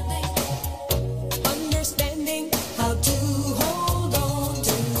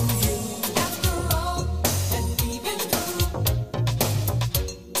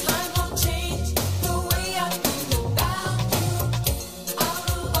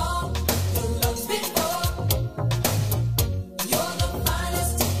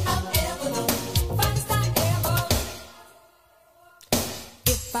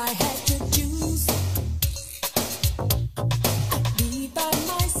If I had to choose, I'd be by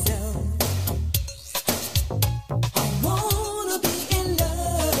myself. I wanna be in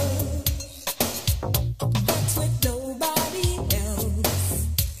love, but with nobody else.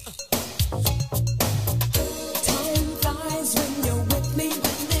 Time flies when you're with me.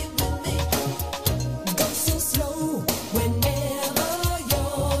 Go so slow whenever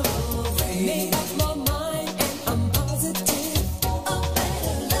you're away. Made up my mind and I'm positive. A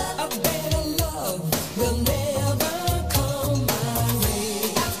better love.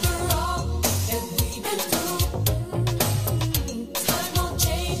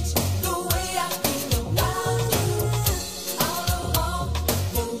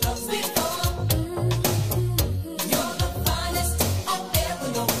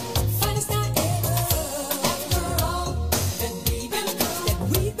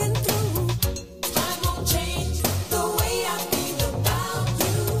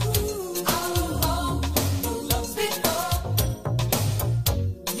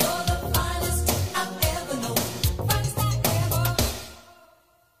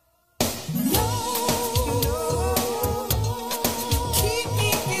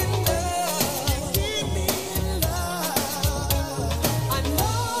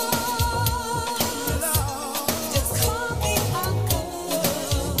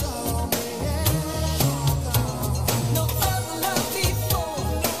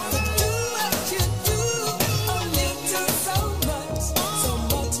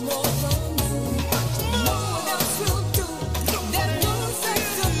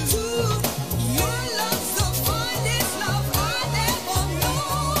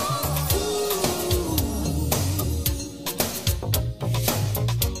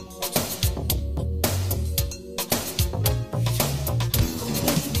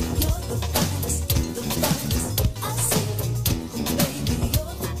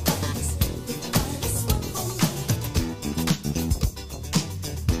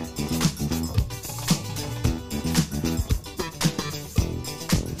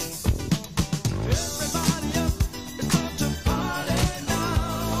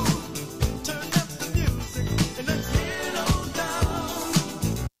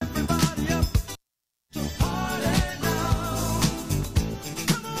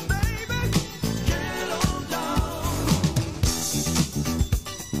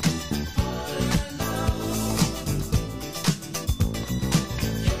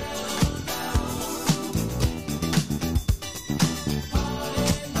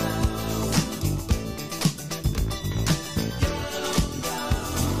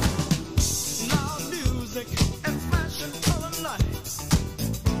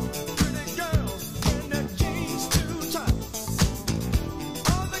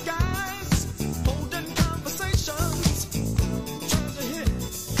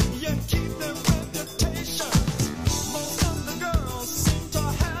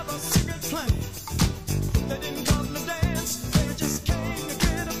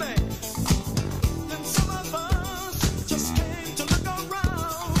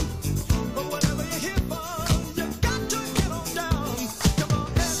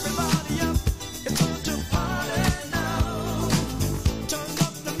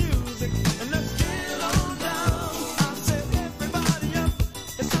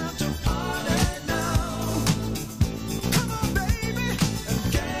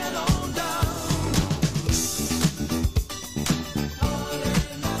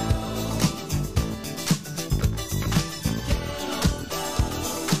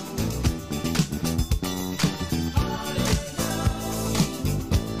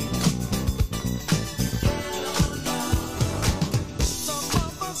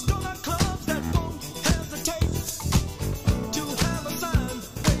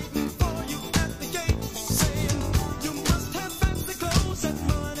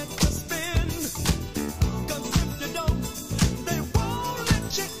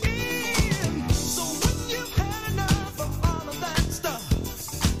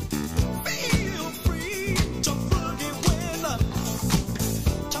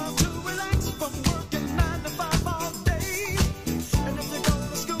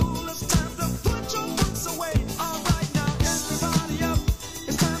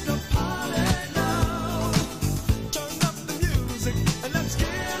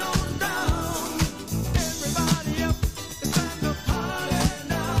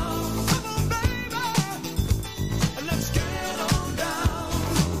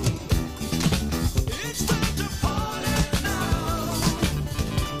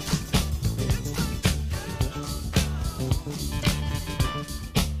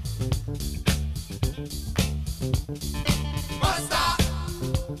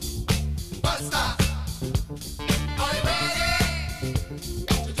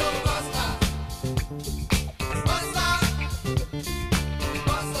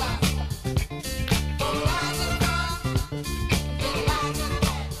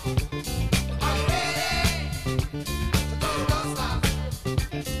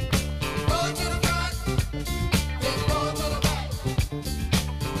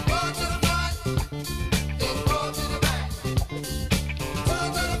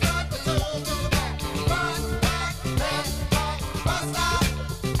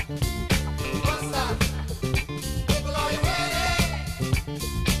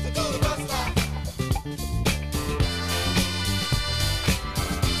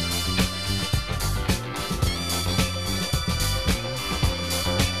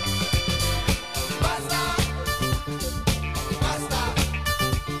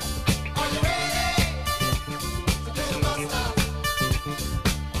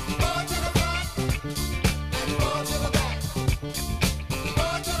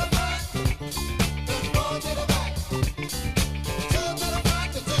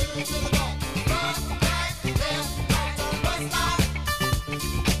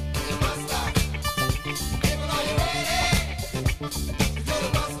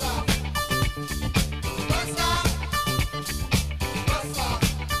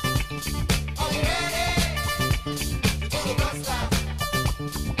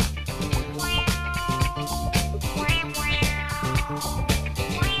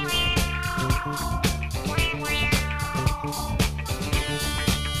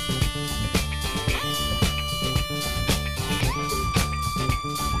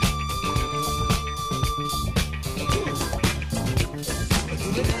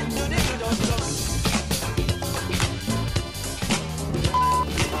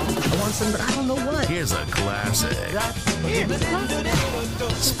 something, but I don't know what. Here's a classic.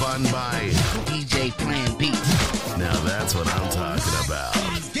 Spun by DJ playing beats. Now that's what I'm talking about.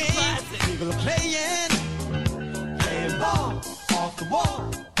 People are playing ball off the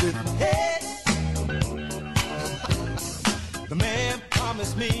wall with my head. The man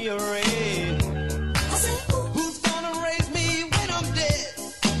promised me a raise. I said, who's gonna raise me when I'm dead?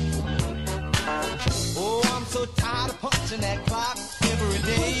 Oh, I'm so tired of punching that clock every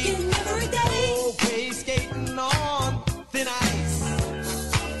day. Always skating on thin ice.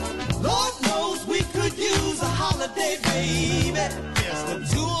 Lord knows we could use a holiday, baby. Yes, the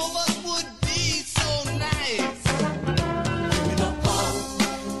two of us would be so nice. Give me the ball.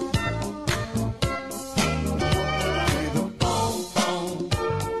 Give me the ball, ball.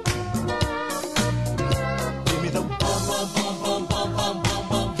 Give me the ball, ball, ball, ball, ball, ball, ball,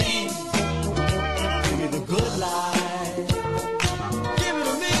 ball, beat. Give me the good life. Give it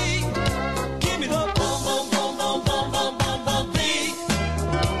to me. Give me the ball, ball, ball, ball, ball, ball, ball, ball, beat.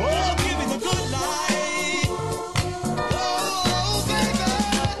 Oh, give me the good life. Oh, baby.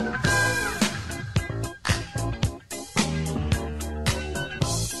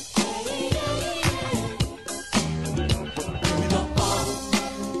 Give me the ball.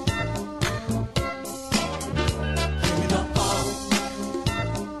 Give me the ball.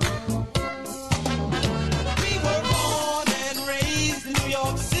 We were born and raised in New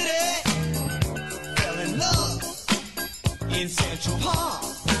York City. Fell in love in Central Park.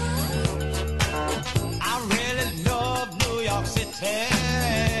 I really love New York City.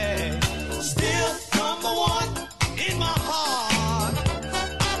 Still number one in my heart.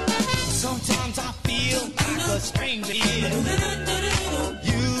 Sometimes I feel like a stranger here.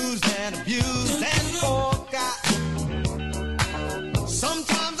 Used and abused and forgot.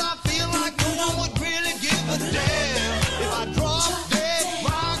 Sometimes I feel like no one would really give a damn if I drop dead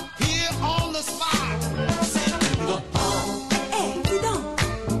rock here on the spot. Say, give me the ball. Give me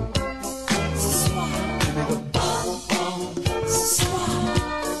the ball, ball.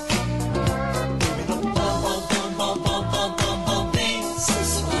 Give me the ball, ball, ball, ball, ball, ball, ball, ball, beat. Give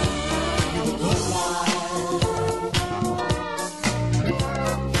me the good life.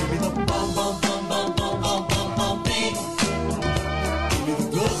 Give me the ball, ball, ball, ball, ball, ball, ball, ball, beat. Give me the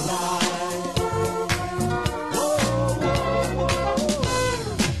good life. Whoa, whoa, whoa.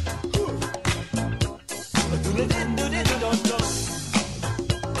 Do-do-do-do-do-do-do.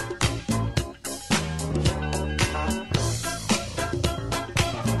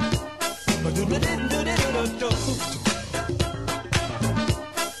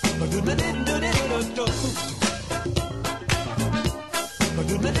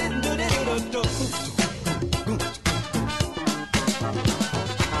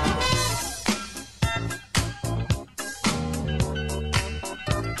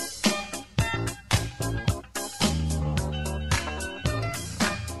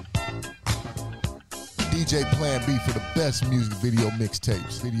 DJ Plan B for the best music video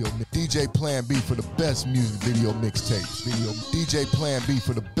mixtapes. DJ Plan B for the best music video mixtapes. DJ Plan B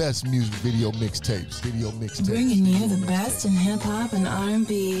for the best music video mixtapes. Bringing you the best in hip hop and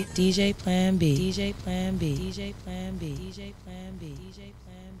R&B. DJ Plan B. DJ Plan B. DJ Plan B. DJ Plan B. DJ Plan B.